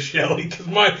take care of Shelly because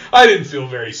I didn't feel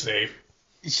very safe.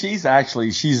 She's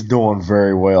doing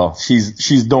very well.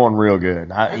 She's doing real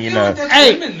good. I feel like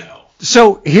that's women, though.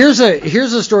 So here's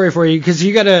a story for you because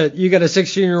you got a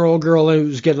 16-year-old girl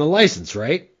who's getting a license,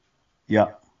 right?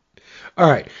 Yeah. All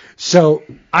right. So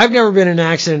I've never been in an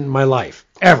accident in my life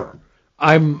ever.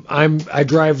 I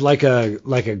drive like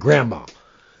a grandma,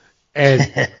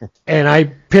 and I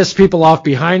piss people off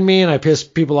behind me and I piss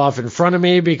people off in front of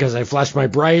me because I flash my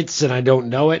brights and I don't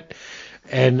know it,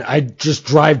 and I just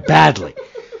drive badly.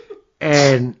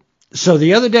 And so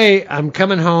the other day I'm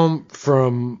coming home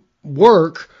from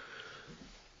work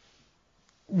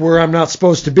where I'm not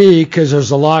supposed to be because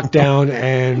there's a lockdown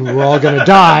and we're all going to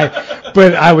die,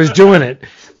 but I was doing it.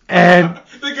 And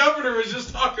the governor was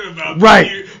just talking about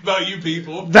you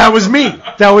people. That was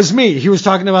me. He was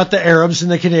talking about the Arabs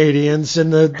and the Canadians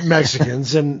and the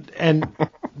Mexicans, and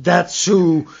that's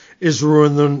who is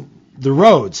ruining the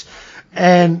roads.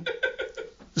 And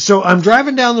so I'm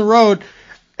driving down the road,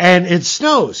 and it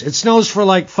snows. It snows for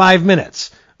like 5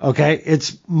 minutes. Okay,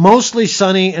 it's mostly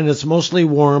sunny and it's mostly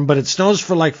warm, but it snows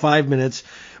for like 5 minutes.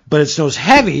 But it snows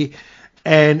heavy,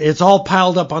 and it's all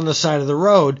piled up on the side of the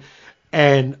road.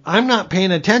 And I'm not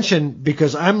paying attention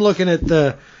because I'm looking at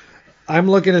the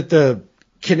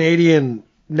Canadian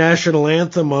national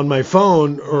anthem on my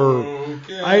phone,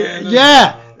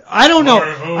 I don't know.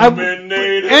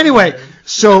 Anyway,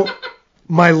 so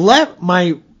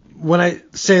when I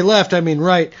say left, I mean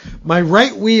right. My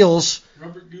right wheels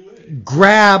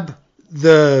grab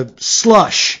the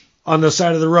slush on the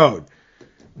side of the road,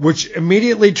 which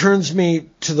immediately turns me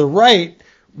to the right,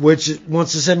 which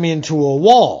wants to send me into a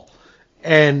wall.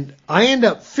 And I end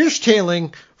up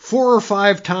fishtailing 4 or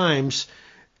 5 times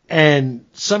and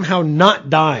somehow not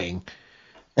dying.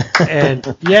 And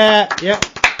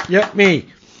me.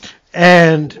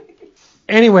 And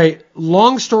anyway,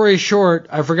 long story short,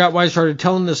 I forgot why I started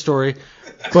telling this story,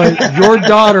 but your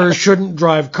daughter shouldn't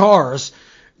drive cars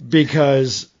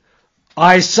because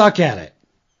I suck at it.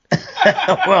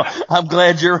 Well, I'm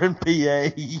glad you're in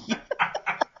PA.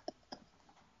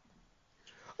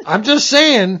 I'm just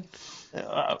saying,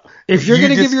 if you're going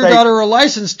to give your daughter a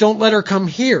license, don't let her come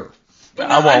here. But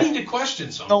no, I need to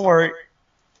question something. Don't worry.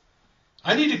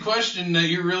 I need to question that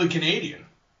you're really Canadian.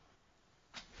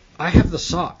 I have the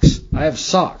socks. I have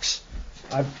socks.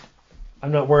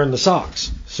 I'm not wearing the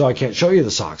socks, so I can't show you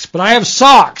the socks. But I have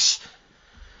socks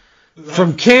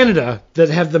from Canada that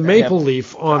have the maple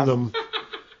leaf on them.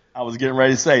 I was getting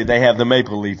ready to say, they have the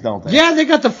maple leaf, don't they? Yeah, they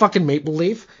got the fucking maple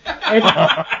leaf.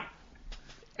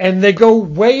 And they go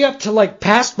way up to like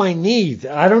past my knee.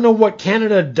 I don't know what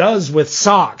Canada does with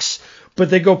socks, but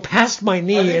they go past my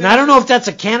knee. And I don't know if that's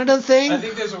a Canada thing. I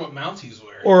think those are what Mounties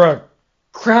wear. Or a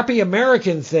crappy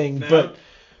American thing. No. But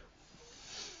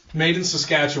made in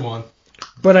Saskatchewan.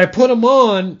 But I put them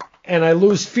on and I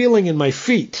lose feeling in my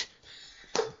feet.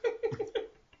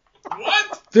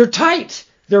 What? They're tight.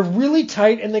 They're really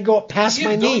tight and they go up past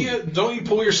my knee. Don't you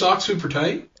pull your socks super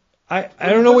tight? I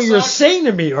don't know what you're saying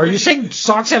to me. Are you saying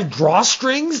socks have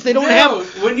drawstrings? They don't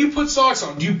have. When you put socks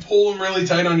on, do you pull them really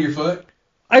tight on your foot?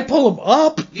 I pull them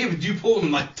up. Yeah, but do you pull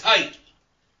them like tight?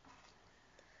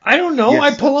 I don't know. Yes.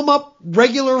 I pull them up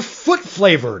regular foot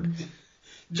flavored.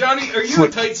 Johnny, are you a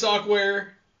tight sock wearer?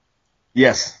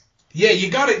 Yes. Yeah, you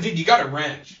got it, dude. You got it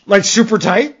wrenched. Like super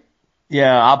tight?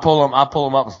 Yeah, I pull them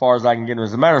up as far as I can get them.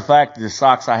 As a matter of fact, the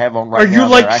socks I have on right now. Are you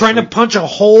like trying to punch a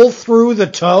hole through the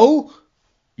toe?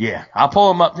 Yeah, I pull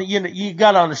them up. You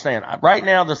got to understand. Right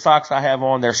now, the socks I have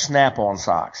on, they're snap-on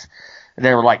socks.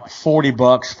 They were like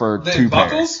 $40 for 2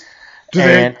 buckles?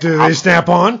 pairs. Do they snap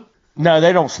on? No,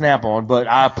 they don't snap on. But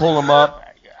I pull them up.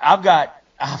 I've got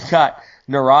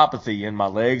neuropathy in my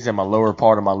legs and my lower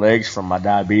part of my legs from my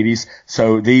diabetes.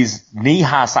 So these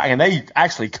knee-high socks, and they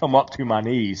actually come up to my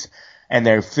knees, and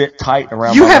they fit tight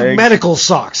around my legs. You have medical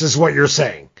socks, is what you're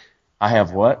saying. I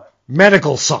have what?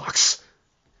 Medical socks.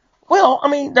 Well, I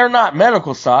mean, they're not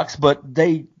medical socks, but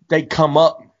they come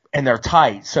up and they're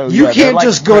tight. So you can't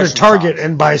just go to Target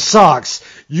and buy socks.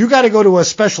 You got to go to a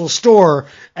special store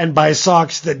and buy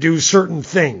socks that do certain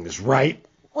things, right?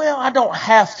 Well, I don't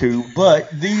have to, but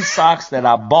these socks that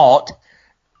I bought,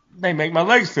 they make my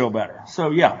legs feel better.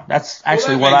 So yeah, that's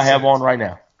actually what I have on right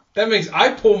now.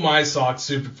 I pull my socks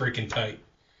super freaking tight.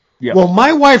 Yeah. Well,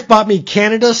 my wife bought me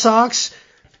Canada socks,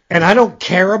 and I don't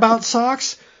care about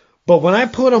socks. But when I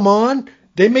put them on,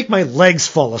 they make my legs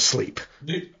fall asleep.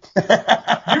 Dude,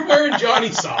 you're wearing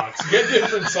Johnny socks. Get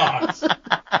different socks.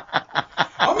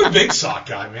 I'm a big sock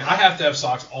guy, man. I have to have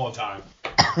socks all the time.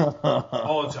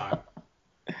 All the time.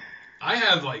 I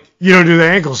have You don't do the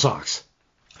ankle socks.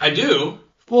 I do.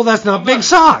 Well, that's not big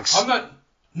socks. I'm not.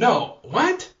 No.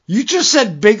 What? You just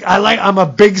said big. I'm a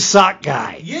big sock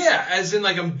guy. Yeah, as in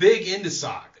I'm big into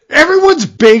socks. Everyone's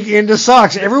big into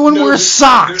socks. Everyone wears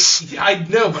socks. I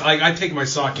know, but I take my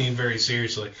sock game very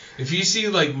seriously. If you see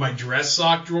my dress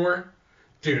sock drawer,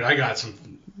 dude, I got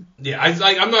some. Yeah,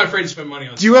 I'm not afraid to spend money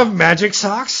on. Do you have Magic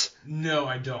socks? No,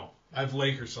 I don't. I have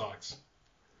Laker socks.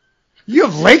 You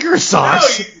have Laker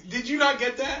socks? No, did you not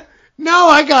get that? No,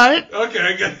 I got it. Okay,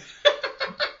 I got it.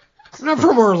 I'm not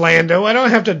from Orlando. I don't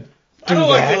have to do I don't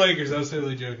like the Lakers. I was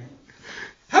totally joking.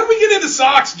 How did we get into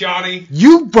socks, Johnny?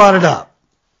 You brought it up.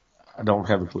 I don't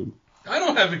have a clue. I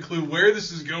don't have a clue where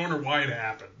this is going or why it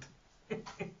happened.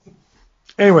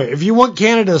 Anyway, if you want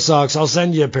Canada socks, I'll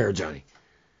send you a pair, Johnny.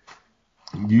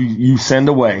 You send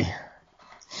away.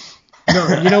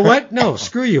 No, you know what? No,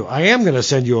 screw you. I am going to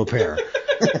send you a pair.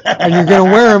 And you're going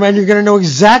to wear them, and you're going to know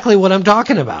exactly what I'm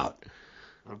talking about.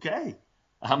 Okay.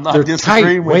 I'm not They're disagreeing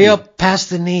tight, with way you. up past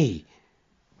the knee.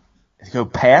 Go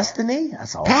past the knee?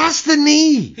 That's all. Past the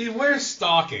knee. He wears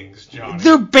stockings, Johnny.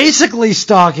 They're basically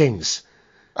stockings.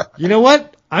 You know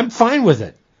what? I'm fine with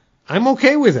it. I'm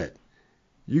okay with it.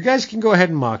 You guys can go ahead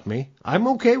and mock me. I'm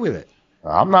okay with it.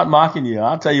 I'm not mocking you.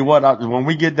 I'll tell you what, when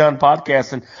we get done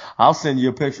podcasting, I'll send you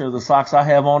a picture of the socks I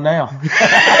have on now.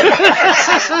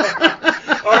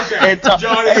 Okay, And,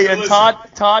 Johnny, and listen.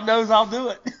 Todd knows I'll do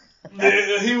it.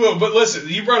 He will, but listen,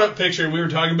 you brought up picture, and we were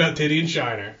talking about Titty and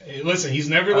Shiner. Hey, listen, he's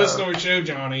never listened to our show,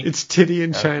 Johnny. It's Titty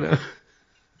in China.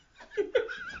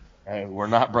 Hey, we're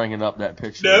not bringing up that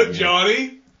picture. No, again.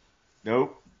 Johnny.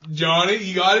 Nope. Johnny,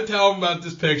 you got to tell him about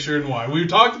this picture and why. We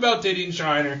talked about Titty and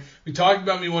Shiner. We talked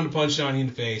about me wanting to punch Johnny in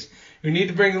the face. We need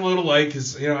to bring a little light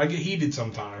because, I get heated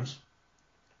sometimes.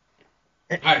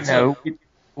 All right, No,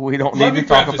 we don't let need me to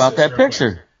talk preface about this that real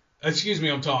picture. Excuse me,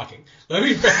 I'm talking. Let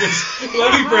me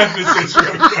preface this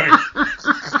real quick.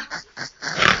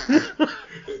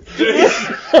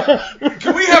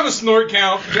 Can we have a snort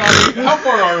count, Johnny? How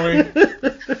far are we?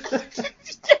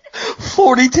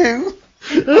 42.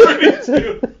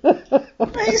 42.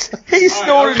 He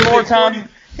snorted more time. times.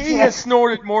 He has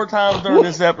snorted more times during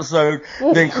this episode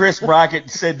than Chris Brackett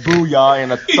said "booyah"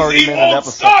 in a He 30-minute won't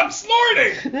episode. stop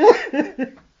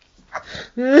snorting.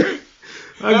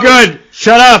 I'm good.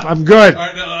 Shut up. I'm good. All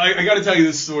right, no, I got to tell you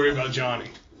this story about Johnny.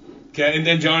 Okay, and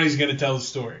then Johnny's going to tell the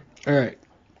story. All right.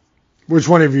 Which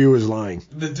one of you is lying?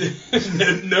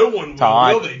 No one will,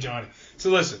 Todd. will they, Johnny? So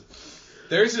listen,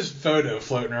 there's this photo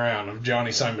floating around of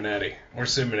Johnny Simonetti, or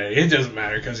Simonetti. It doesn't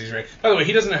matter because he's right. By the way,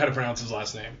 he doesn't know how to pronounce his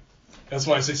last name. That's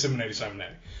why I say Simonetti.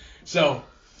 So,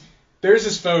 there's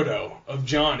this photo of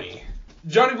Johnny.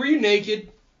 Johnny, were you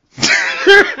naked?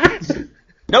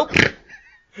 Nope,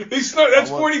 That's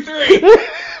 43.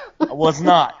 I was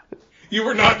not. You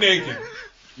were not naked.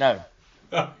 No.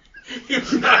 You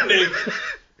were not naked.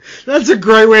 That's a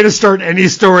great way to start any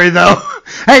story, though.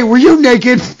 Hey, were you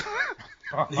naked?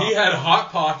 He had a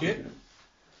Hot Pocket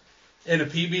and a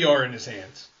PBR in his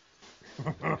hands.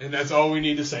 And that's all we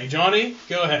need to say. Johnny,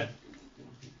 go ahead.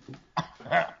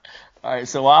 All right,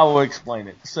 so I will explain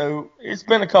it. So it's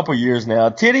been a couple years now.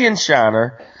 Titty and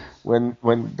Shiner, when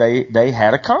they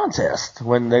had a contest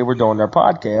when they were doing their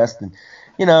podcast, and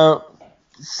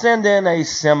send in a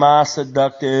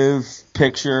semi-seductive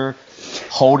picture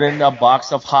holding a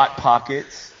box of Hot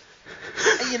Pockets,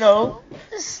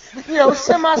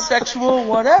 semi-sexual,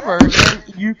 whatever. And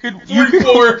you could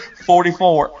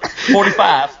 44,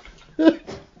 45.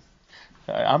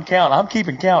 I'm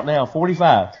keeping count now.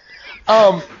 45.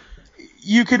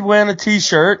 You could win a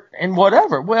T-shirt and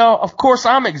whatever. Well, of course,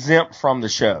 I'm exempt from the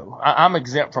show. I'm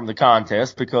exempt from the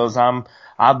contest because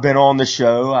I've been on the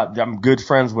show. I'm good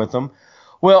friends with them.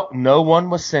 Well, no one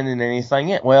was sending anything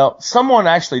in. Well, someone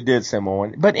actually did send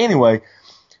one. But anyway,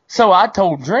 so I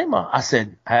told Dreamer, I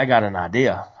said, I got an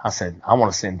idea. I said, I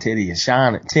want to send Titty and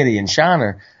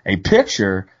Shiner a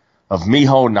picture of me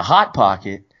holding a Hot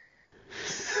Pocket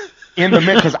in the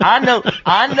middle, because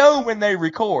I know when they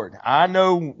record. I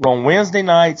know on Wednesday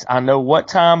nights, I know what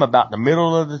time about the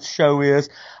middle of the show is.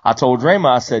 I told Draymond,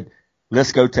 I said,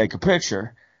 let's go take a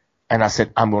picture. And I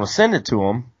said, I'm going to send it to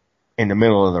them in the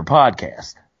middle of their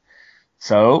podcast.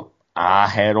 So I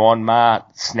had on my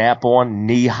Snap-on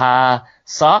knee-high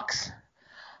socks.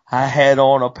 I had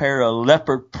on a pair of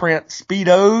leopard print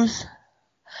Speedos.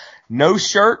 No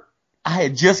shirt. I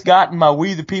had just gotten my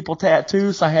We the People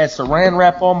tattoo, so I had saran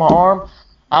wrap on my arm.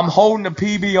 I'm holding the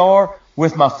PBR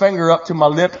with my finger up to my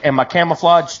lip and my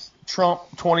camouflage Trump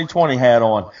 2020 hat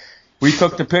on. We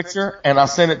took the picture, and I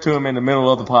sent it to him in the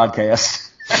middle of the podcast.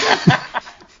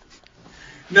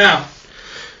 Now,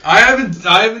 I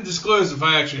haven't disclosed if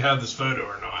I actually have this photo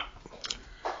or not.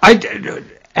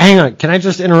 Hang on. Can I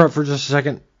just interrupt for just a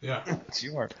second? Yeah.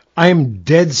 Sure. I am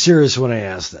dead serious when I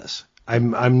ask this.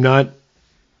 I'm not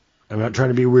trying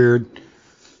to be weird.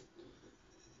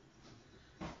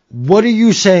 What are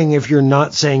you saying if you're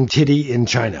not saying titty in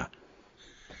China?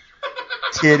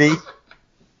 Titty.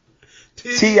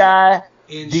 Tiddy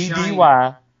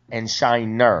and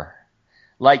shiner.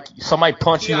 Like somebody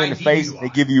punch you in the face, they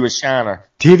give you a shiner.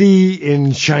 Titty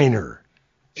in Shiner.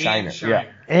 Shiner, yeah.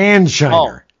 And Shiner.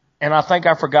 Oh, and I think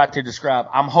I forgot to describe,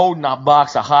 I'm holding a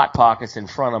box of Hot Pockets in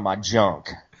front of my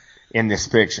junk in this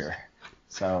picture.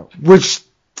 So, which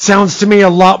sounds to me a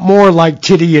lot more like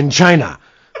titty in China.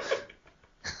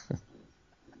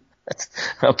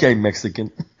 okay,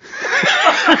 Mexican.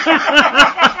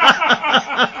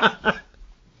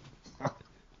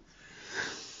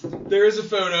 There is a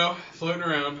photo floating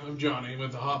around of Johnny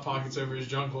with the Hot Pockets over his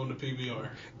junk holding the PBR.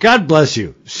 God bless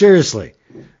you. Seriously.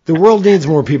 The world needs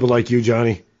more people like you,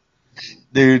 Johnny.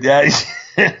 Dude,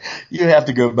 you have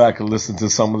to go back and listen to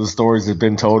some of the stories that have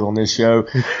been told on this show.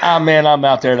 Man, I'm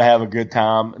out there to have a good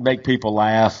time, make people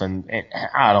laugh, and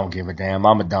I don't give a damn.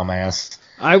 I'm a dumbass.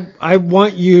 I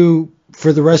want you,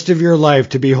 for the rest of your life,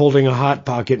 to be holding a Hot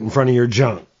Pocket in front of your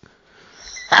junk.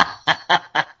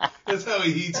 That's how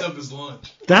he heats up his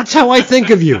lunch. That's how I think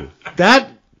of you. That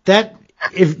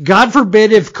if God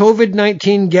forbid if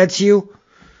COVID-19 gets you,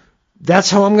 that's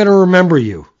how I'm going to remember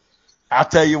you. I'll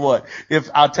tell you what.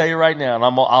 I'll tell you right now,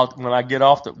 and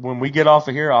when we get off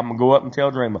of here, I'm gonna go up and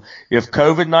tell Dreamer, if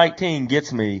COVID-19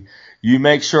 gets me, you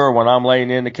make sure when I'm laying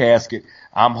in the casket,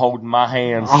 I'm holding my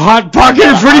hands. A Hot Pocket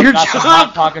in front of your junk.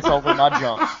 Hot Pockets over my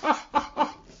junk.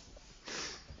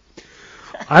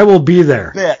 I will be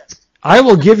there. Bet. I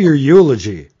will give your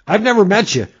eulogy. I've never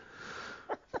met you,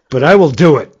 but I will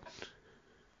do it.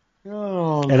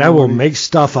 Oh, and I will make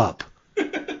stuff up.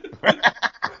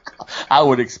 I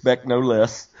would expect no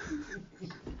less.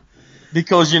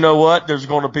 Because you know what? There's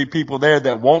going to be people there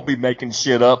that won't be making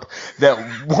shit up,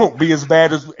 that won't be as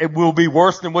bad as it will be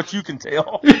worse than what you can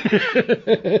tell.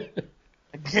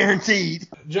 Guaranteed.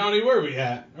 Johnny, where are we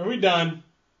at? Are we done?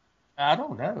 I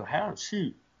don't know.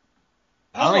 Shoot.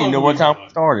 How I don't even know long what time we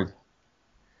started.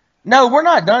 No, we're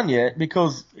not done yet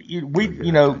because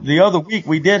the other week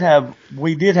we did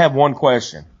have one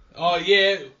question. Oh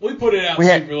yeah, we put it out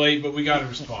super late, but we got a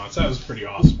response. That was pretty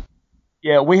awesome.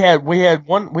 Yeah, we had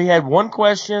one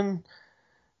question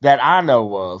that I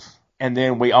know of, and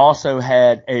then we also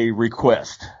had a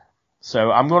request.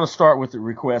 So I'm going to start with the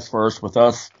request first, with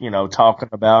us, talking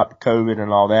about COVID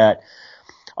and all that.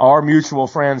 Our mutual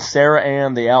friend Sarah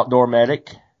Ann, the outdoor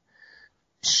medic,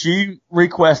 she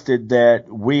requested that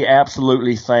we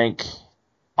absolutely thank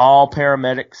all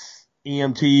paramedics,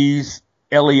 EMTs,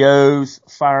 LEOs,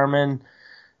 firemen,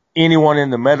 anyone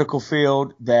in the medical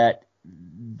field, that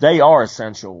they are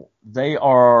essential. They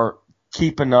are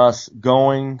keeping us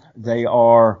going. They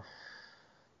are,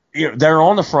 they're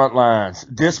on the front lines,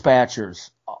 dispatchers,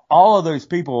 all of those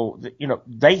people,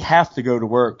 they have to go to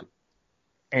work.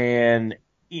 And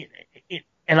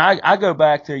I go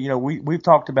back to, we've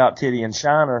talked about Titty and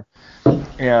Shiner.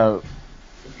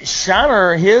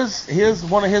 Shiner,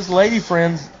 one of his lady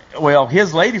friends,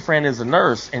 his lady friend is a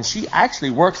nurse, and she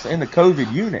actually works in the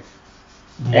COVID unit.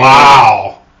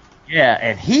 Wow.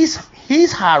 And he's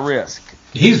high risk.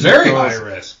 He's very high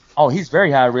risk. Oh, he's very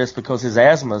high risk because his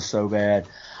asthma is so bad.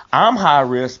 I'm high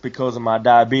risk because of my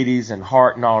diabetes and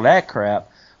heart and all that crap.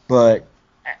 But,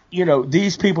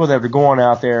 these people that are going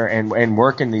out there and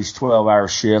working these 12-hour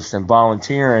shifts and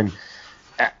volunteering,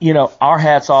 our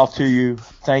hat's off to you.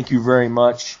 Thank you very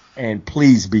much, and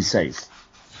please be safe.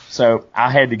 So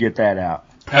I had to get that out.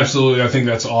 Absolutely. I think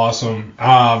that's awesome.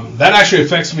 That actually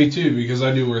affects me, too, because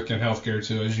I do work in healthcare,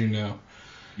 too, as you know.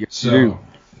 Yes, you do.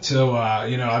 So,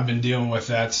 I've been dealing with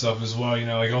that stuff as well,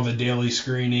 like all the daily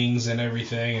screenings and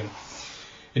everything,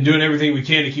 and doing everything we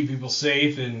can to keep people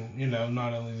safe, and,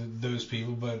 not only those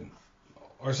people, but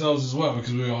ourselves as well,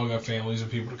 because we all got families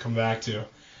and people to come back to.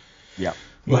 Yeah.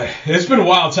 But it's been a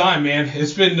wild time, man.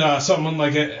 It's been something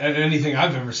unlike anything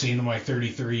I've ever seen in my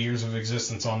 33 years of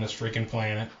existence on this freaking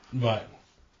planet. But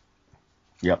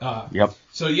Yep.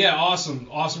 So yeah,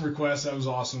 awesome request. That was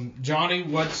awesome, Johnny.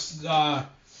 What's the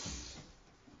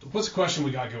question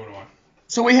we got going on?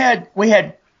 So we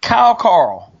had Kyle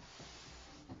Carl.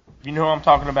 You know who I'm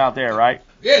talking about there, right?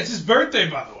 Yeah, it's his birthday,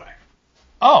 by the way.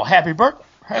 Oh, happy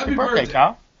birthday,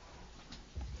 Kyle.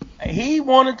 He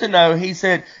wanted to know, he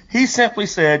simply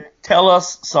said, tell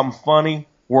us some funny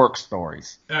work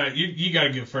stories. You got to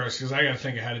go first, because I got to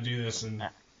think of how to do this and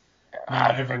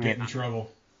not ever get in trouble.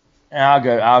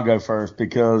 I'll go first,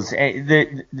 because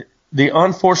the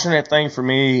unfortunate thing for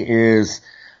me is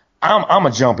I'm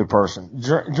a jumpy person.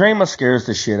 Dreamer scares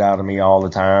the shit out of me all the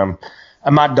time.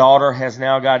 And my daughter has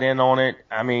now got in on it.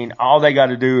 I mean, all they got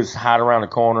to do is hide around the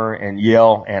corner and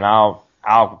yell, and I'll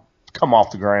come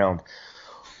off the ground.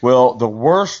 Well, the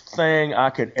worst thing I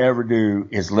could ever do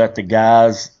is let the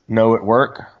guys know at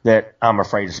work that I'm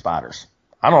afraid of spiders.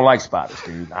 I don't like spiders,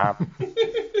 dude. I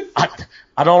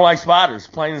don't like spiders,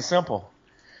 plain and simple.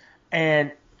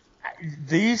 And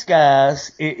these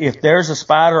guys, if there's a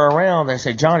spider around, they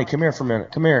say, Johnny, come here for a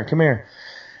minute. Come here.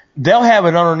 They'll have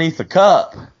it underneath the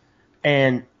cup,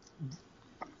 and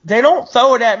they don't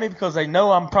throw it at me because they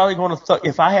know I'm probably going to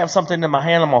if I have something in my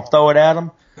hand, I'm going to throw it at them.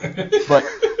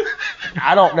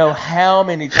 I don't know how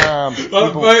many times.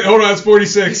 People, wait, hold on, it's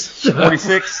 46.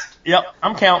 46. Yep,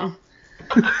 I'm counting.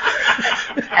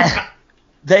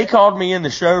 They called me in the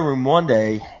showroom one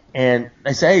day, and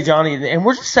they say, "Hey, Johnny," and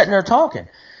we're just sitting there talking,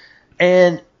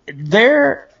 and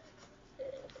it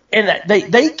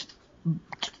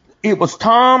was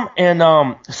Tom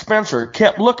and Spencer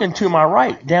kept looking to my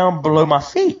right, down below my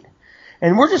feet,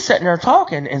 and we're just sitting there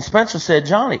talking, and Spencer said,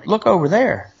 "Johnny, look over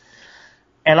there,"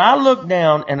 and I looked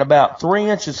down, and about 3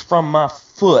 inches from my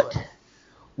foot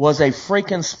was a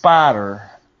freaking spider.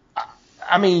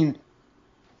 I mean,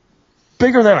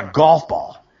 bigger than a golf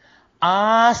ball.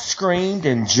 I screamed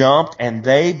and jumped, and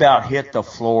they about hit the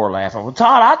floor laughing. Well,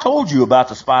 Todd, I told you about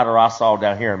the spider I saw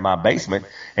down here in my basement,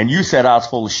 and you said I was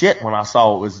full of shit when I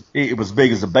saw it was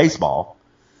big as a baseball.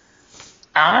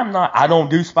 I don't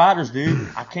do spiders, dude.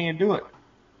 I can't do it.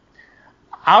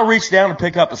 I'll reach down and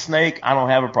pick up a snake. I don't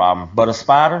have a problem. But a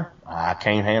spider, I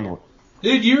can't handle it.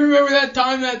 Dude, you remember that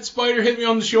time that spider hit me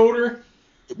on the shoulder?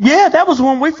 Yeah, that was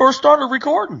when we first started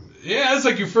recording. Yeah, that's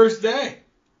like your first day.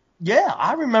 Yeah,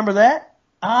 I remember that.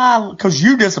 Because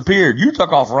you disappeared. You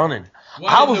took off running. Well,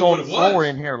 I was on the floor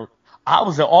in here. I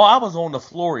was on the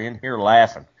floor in here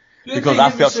laughing because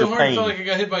I felt your pain. I felt like I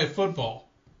got hit by a football.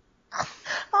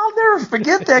 I'll never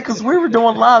forget that because we were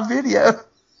doing live video.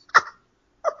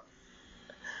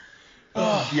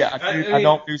 Yeah, I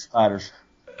don't do spiders.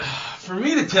 For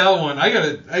me to tell one, I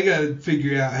gotta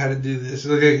figure out how to do this.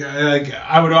 Like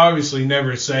I would obviously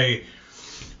never say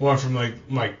one from like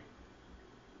my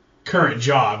current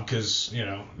job because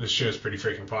this show's pretty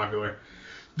freaking popular.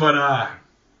 But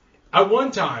I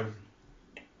one time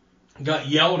got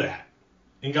yelled at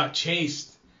and got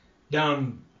chased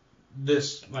down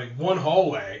this like one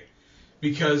hallway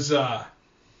because I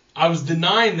was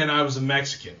denying that I was a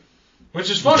Mexican,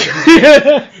 which is funny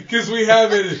because we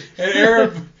have an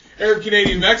Arab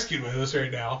Canadian Mexican with us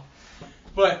right now.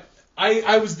 But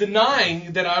I was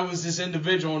denying that I was this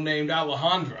individual named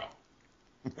Alejandro.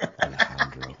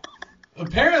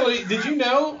 Apparently, did you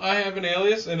know I have an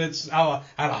alias and it's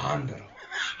Alejandro?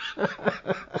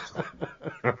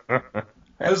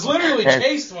 I was literally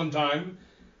chased one time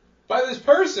by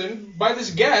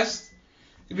this guest,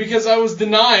 because I was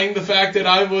denying the fact that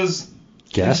I was,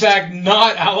 in fact,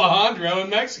 not Alejandro and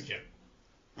Mexican.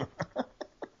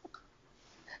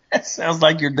 That sounds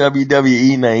like your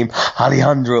WWE name,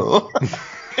 Alejandro.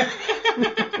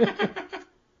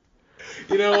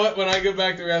 You know what? When I go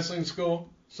back to wrestling school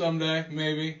someday,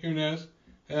 maybe, who knows?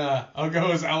 I'll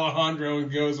go as Alejandro and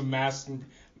go as a masked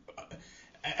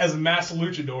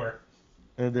luchador.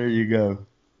 There you go.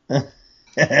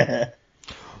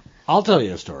 I'll tell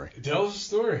you a story. Tell us a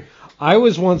story. I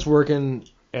was once working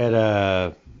at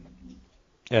a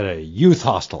youth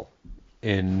hostel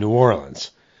in New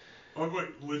Orleans. Oh,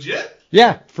 wait, legit?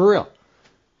 Yeah, for real.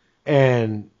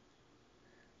 And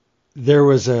there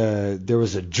was a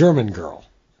German girl.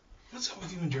 What's up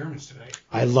with you and Germans today?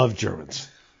 I love Germans.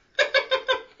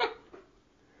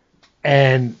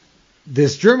 And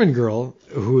this German girl,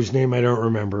 whose name I don't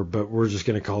remember, but we're just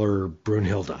going to call her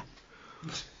Brunhilde.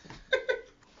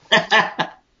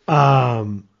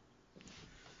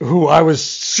 Who I was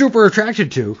super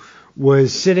attracted to,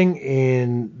 was sitting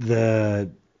in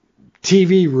the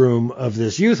TV room of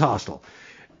this youth hostel.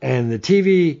 And the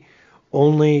TV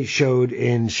only showed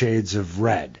in shades of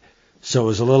red. So it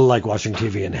was a little like watching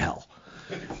TV in hell.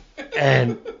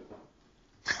 And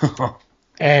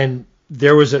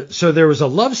there was a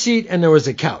love seat and there was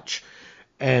a couch.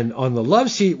 And on the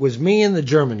love seat was me and the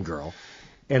German girl.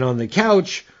 And on the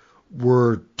couch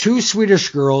were two Swedish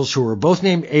girls who were both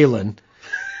named Aylin.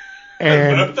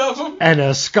 And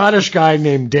a Scottish guy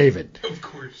named David. Of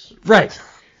course. Right.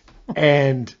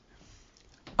 And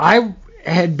I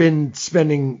had been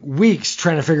spending weeks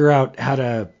trying to figure out how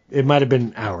to, it might have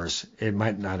been hours, it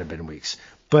might not have been weeks,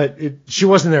 but she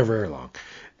wasn't there very long.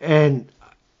 And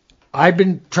I've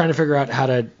been trying to figure out how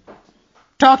to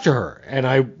talk to her, and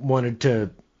I wanted to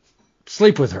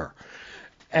sleep with her.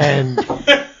 And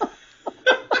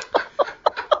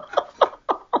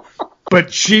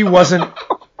but she wasn't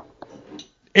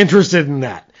interested in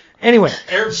that. Anyway,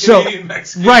 Arab Canadian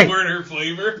Mexican right. weren't her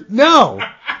flavor? No,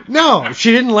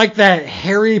 she didn't like that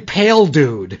hairy, pale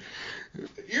dude.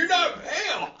 You're not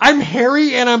pale. I'm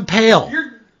hairy and I'm pale.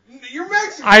 You're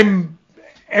Mexican. I'm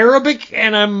Arabic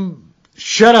and I'm...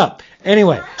 Shut up.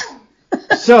 Anyway,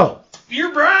 so...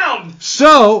 You're brown.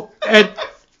 So,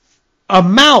 a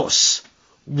mouse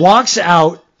walks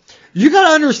out. You got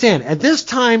to understand, at this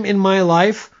time in my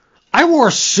life, I wore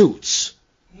suits.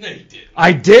 No, you didn't.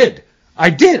 I did.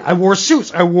 I wore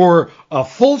suits. I wore a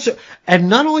full suit. And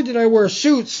not only did I wear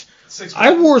suits,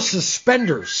 I wore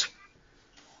suspenders.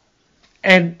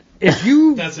 And if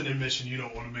you That's an admission you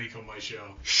don't want to make on my show.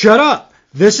 shut up.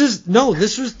 This was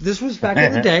back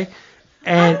in the day.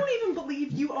 And I don't even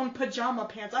believe you own pajama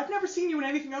pants. I've never seen you in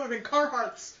anything other than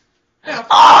Carhartts.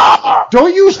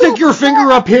 don't you stick your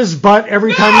finger up his butt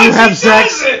every time you have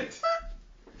sex? Doesn't.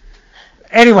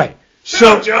 Anyway,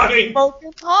 Shut up, Johnny.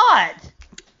 Smoking hot.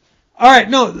 all right,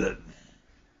 no.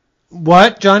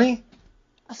 What, Johnny?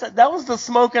 I said that was the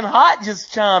smoking hot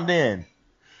just chimed in.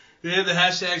 Yeah, the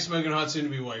hashtag smoking hot soon to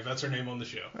be wife. That's her name on the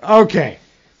show. Okay.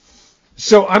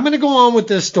 So I'm going to go on with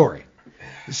this story.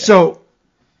 So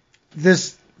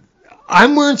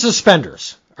I'm wearing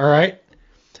suspenders, all right?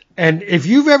 And if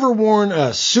you've ever worn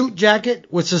a suit jacket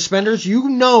with suspenders, you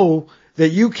know that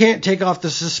you can't take off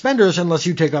the suspenders unless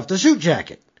you take off the suit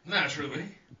jacket. Naturally.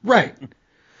 Right.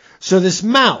 So this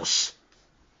mouse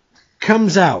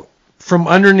comes out from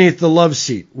underneath the love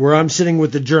seat where I'm sitting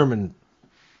with the German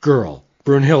girl,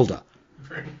 Brunhilde.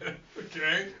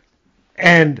 Okay.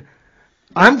 And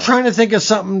I'm trying to think of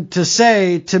something to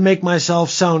say to make myself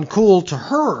sound cool to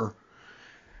her.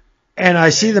 And I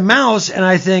see the mouse and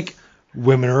I think,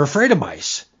 women are afraid of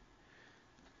mice.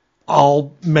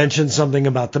 I'll mention something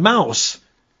about the mouse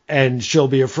and she'll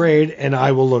be afraid and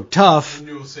I will look tough And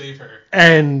you will save her.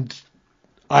 and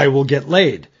I will get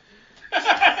laid.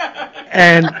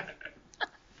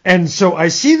 And so I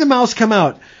see the mouse come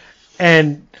out,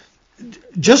 and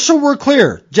just so we're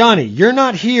clear, Johnny, you're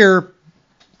not here,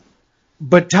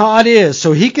 but Todd is,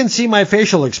 so he can see my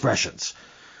facial expressions.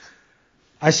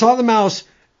 I saw the mouse,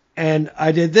 and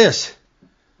I did this.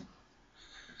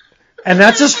 And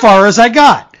that's as far as I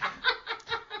got.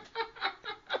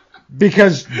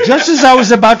 Because just as I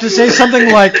was about to say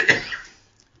something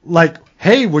like,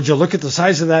 hey, would you look at the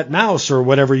size of that mouse, or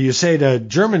whatever you say to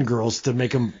German girls to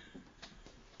make them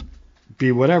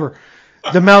be whatever,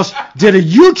 the mouse did a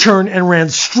U-turn and ran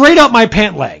straight up my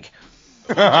pant leg.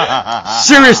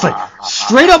 Seriously,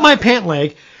 straight up my pant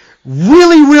leg,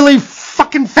 really, really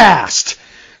fucking fast.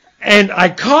 And I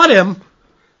caught him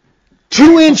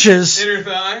 2 inches Inner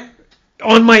thigh.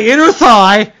 on my inner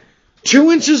thigh, 2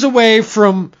 inches away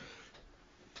from,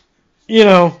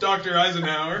 Dr.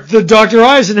 Eisenhower. the Dr.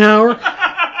 Eisenhower.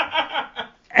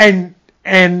 And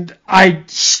I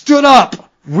stood up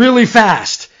really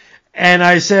fast. And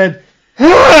I said,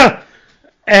 "Ah!"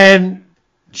 And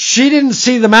she didn't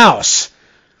see the mouse.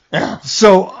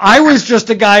 So I was just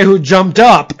a guy who jumped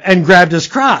up and grabbed his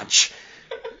crotch.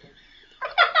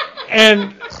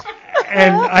 And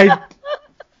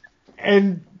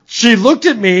she looked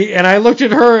at me and I looked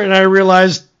at her and I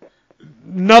realized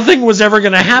nothing was ever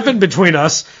going to happen between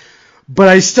us, but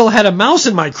I still had a mouse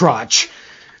in my crotch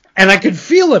and I could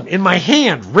feel him in my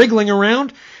hand wriggling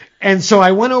around. And so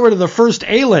I went over to the first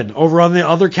Aylin over on the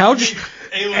other couch.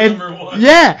 Aylin number 1.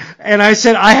 Yeah. And I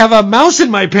said, I have a mouse in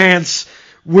my pants.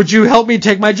 Would you help me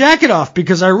take my jacket off?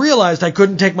 Because I realized I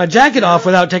couldn't take my jacket off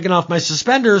without taking off my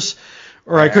suspenders,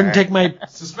 or I couldn't take my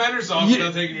Suspenders off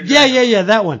without taking your jacket off. Yeah,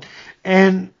 that one.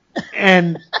 And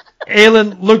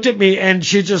Aylin looked at me and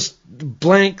she just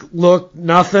blank looked,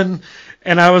 nothing.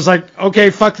 And I was like, okay,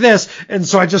 fuck this. And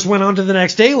so I just went on to the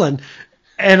next Aylin.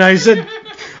 And I said,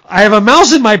 I have a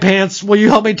mouse in my pants. Will you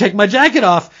help me take my jacket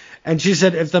off? And she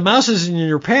said, if the mouse is in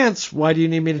your pants, why do you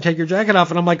need me to take your jacket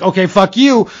off? And I'm like, okay, fuck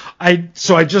you.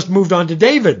 So I just moved on to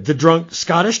David, the drunk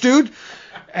Scottish dude.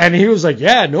 And he was like,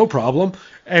 yeah, no problem.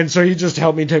 And so he just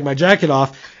helped me take my jacket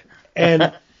off.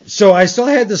 And so I still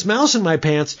had this mouse in my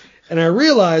pants. And I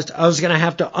realized I was going to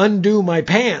have to undo my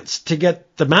pants to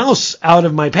get the mouse out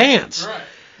of my pants. Right.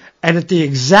 And at the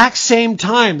exact same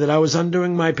time that I was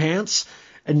undoing my pants,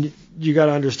 and you got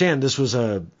to understand, this was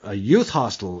a youth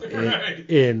hostel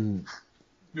in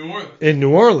New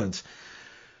Orleans.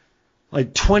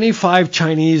 Like 25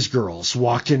 Chinese girls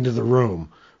walked into the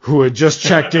room who had just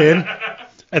checked in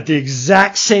at the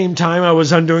exact same time I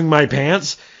was undoing my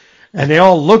pants. And they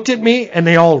all looked at me and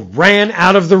they all ran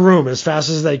out of the room as fast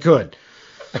as they could.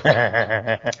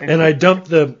 And I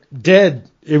dumped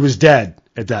it was dead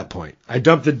at that point. I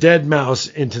dumped the dead mouse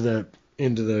into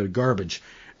the garbage.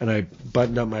 And I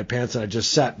buttoned up my pants and I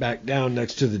just sat back down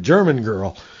next to the German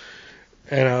girl.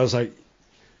 And I was like,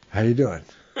 how you doing?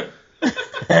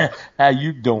 How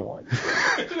you doing?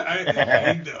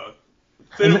 How you doing?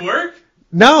 Did it work?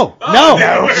 No.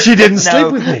 She didn't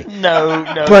sleep with me. No.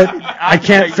 But I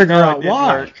can't figure out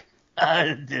why.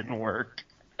 It didn't work.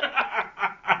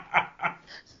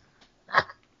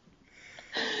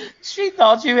 She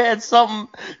thought you had something.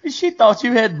 She thought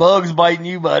you had bugs biting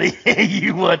you, buddy.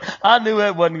 You would. I knew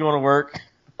that wasn't going to work.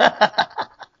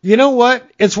 You know what?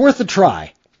 It's worth a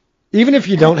try. Even if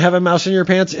you don't have a mouse in your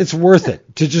pants, it's worth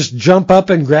it to just jump up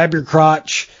and grab your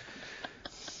crotch.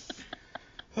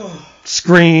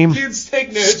 scream, Kids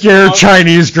take notes. scare from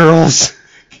Chinese girls.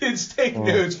 Kids take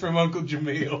notes from Uncle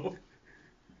Jamil.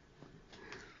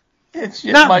 It's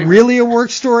Not really a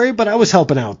work story, but I was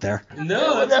helping out there.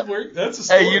 No, that's a work. That's a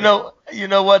story. Hey, you know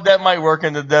what? That might work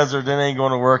in the desert. It ain't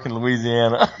going to work in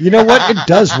Louisiana. You know what? It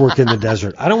does work in the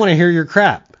desert. I don't want to hear your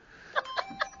crap.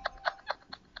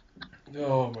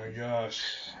 Oh my gosh.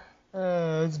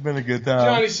 It's been a good time.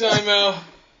 Johnny Simel.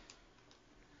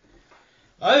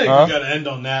 I think we got to end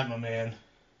on that, my man.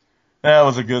 That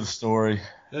was a good story.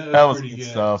 That was pretty good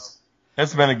stuff.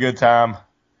 It's been a good time.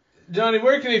 Johnny,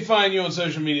 where can they find you on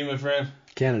social media, my friend?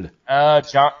 Canada.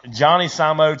 Johnny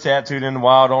Samo Tattooed in the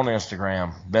Wild on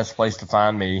Instagram. Best place to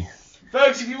find me.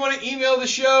 Folks, if you want to email the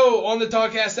show on the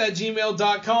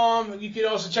Toddcast@gmail.com, you can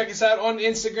also check us out on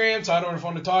Instagram, Todd Orniff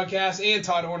on the Toddcast, and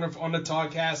Todd Orniff on the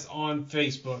Toddcast on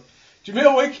Facebook.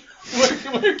 Jamil,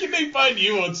 where can they find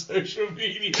you on social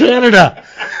media? Canada.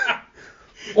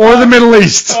 Or the Middle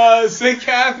East. St.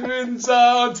 Catharines,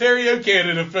 Ontario,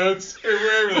 Canada, folks. Or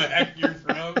wherever the heck you're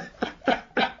from.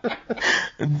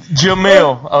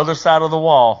 Jamil, other side of the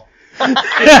wall. Yes!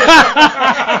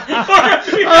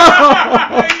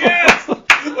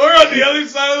 We're on the other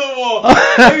side of the wall.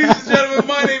 Ladies and gentlemen,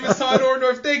 my name is Todd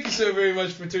Orndorff. Thank you so very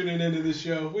much for tuning into the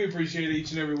show. We appreciate it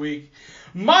each and every week.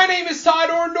 My name is Todd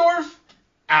Orndorff.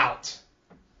 Out.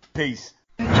 Peace.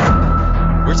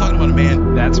 We're talking about a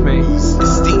man That's me. whose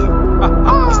esteem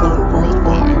is known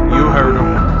worldwide. You heard him.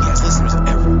 He has listeners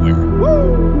everywhere.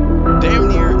 Woo! Damn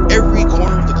near every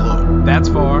corner of the globe. That's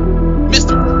far.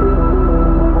 Mr.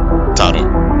 Todd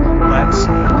Orndorff. Let's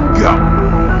go.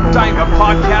 I'm a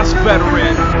podcast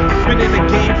veteran. Been in the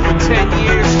game for 10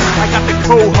 years. I got the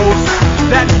co-host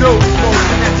that knows most,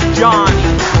 and that's Johnny.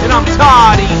 And I'm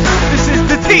Toddy. This is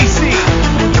the TC.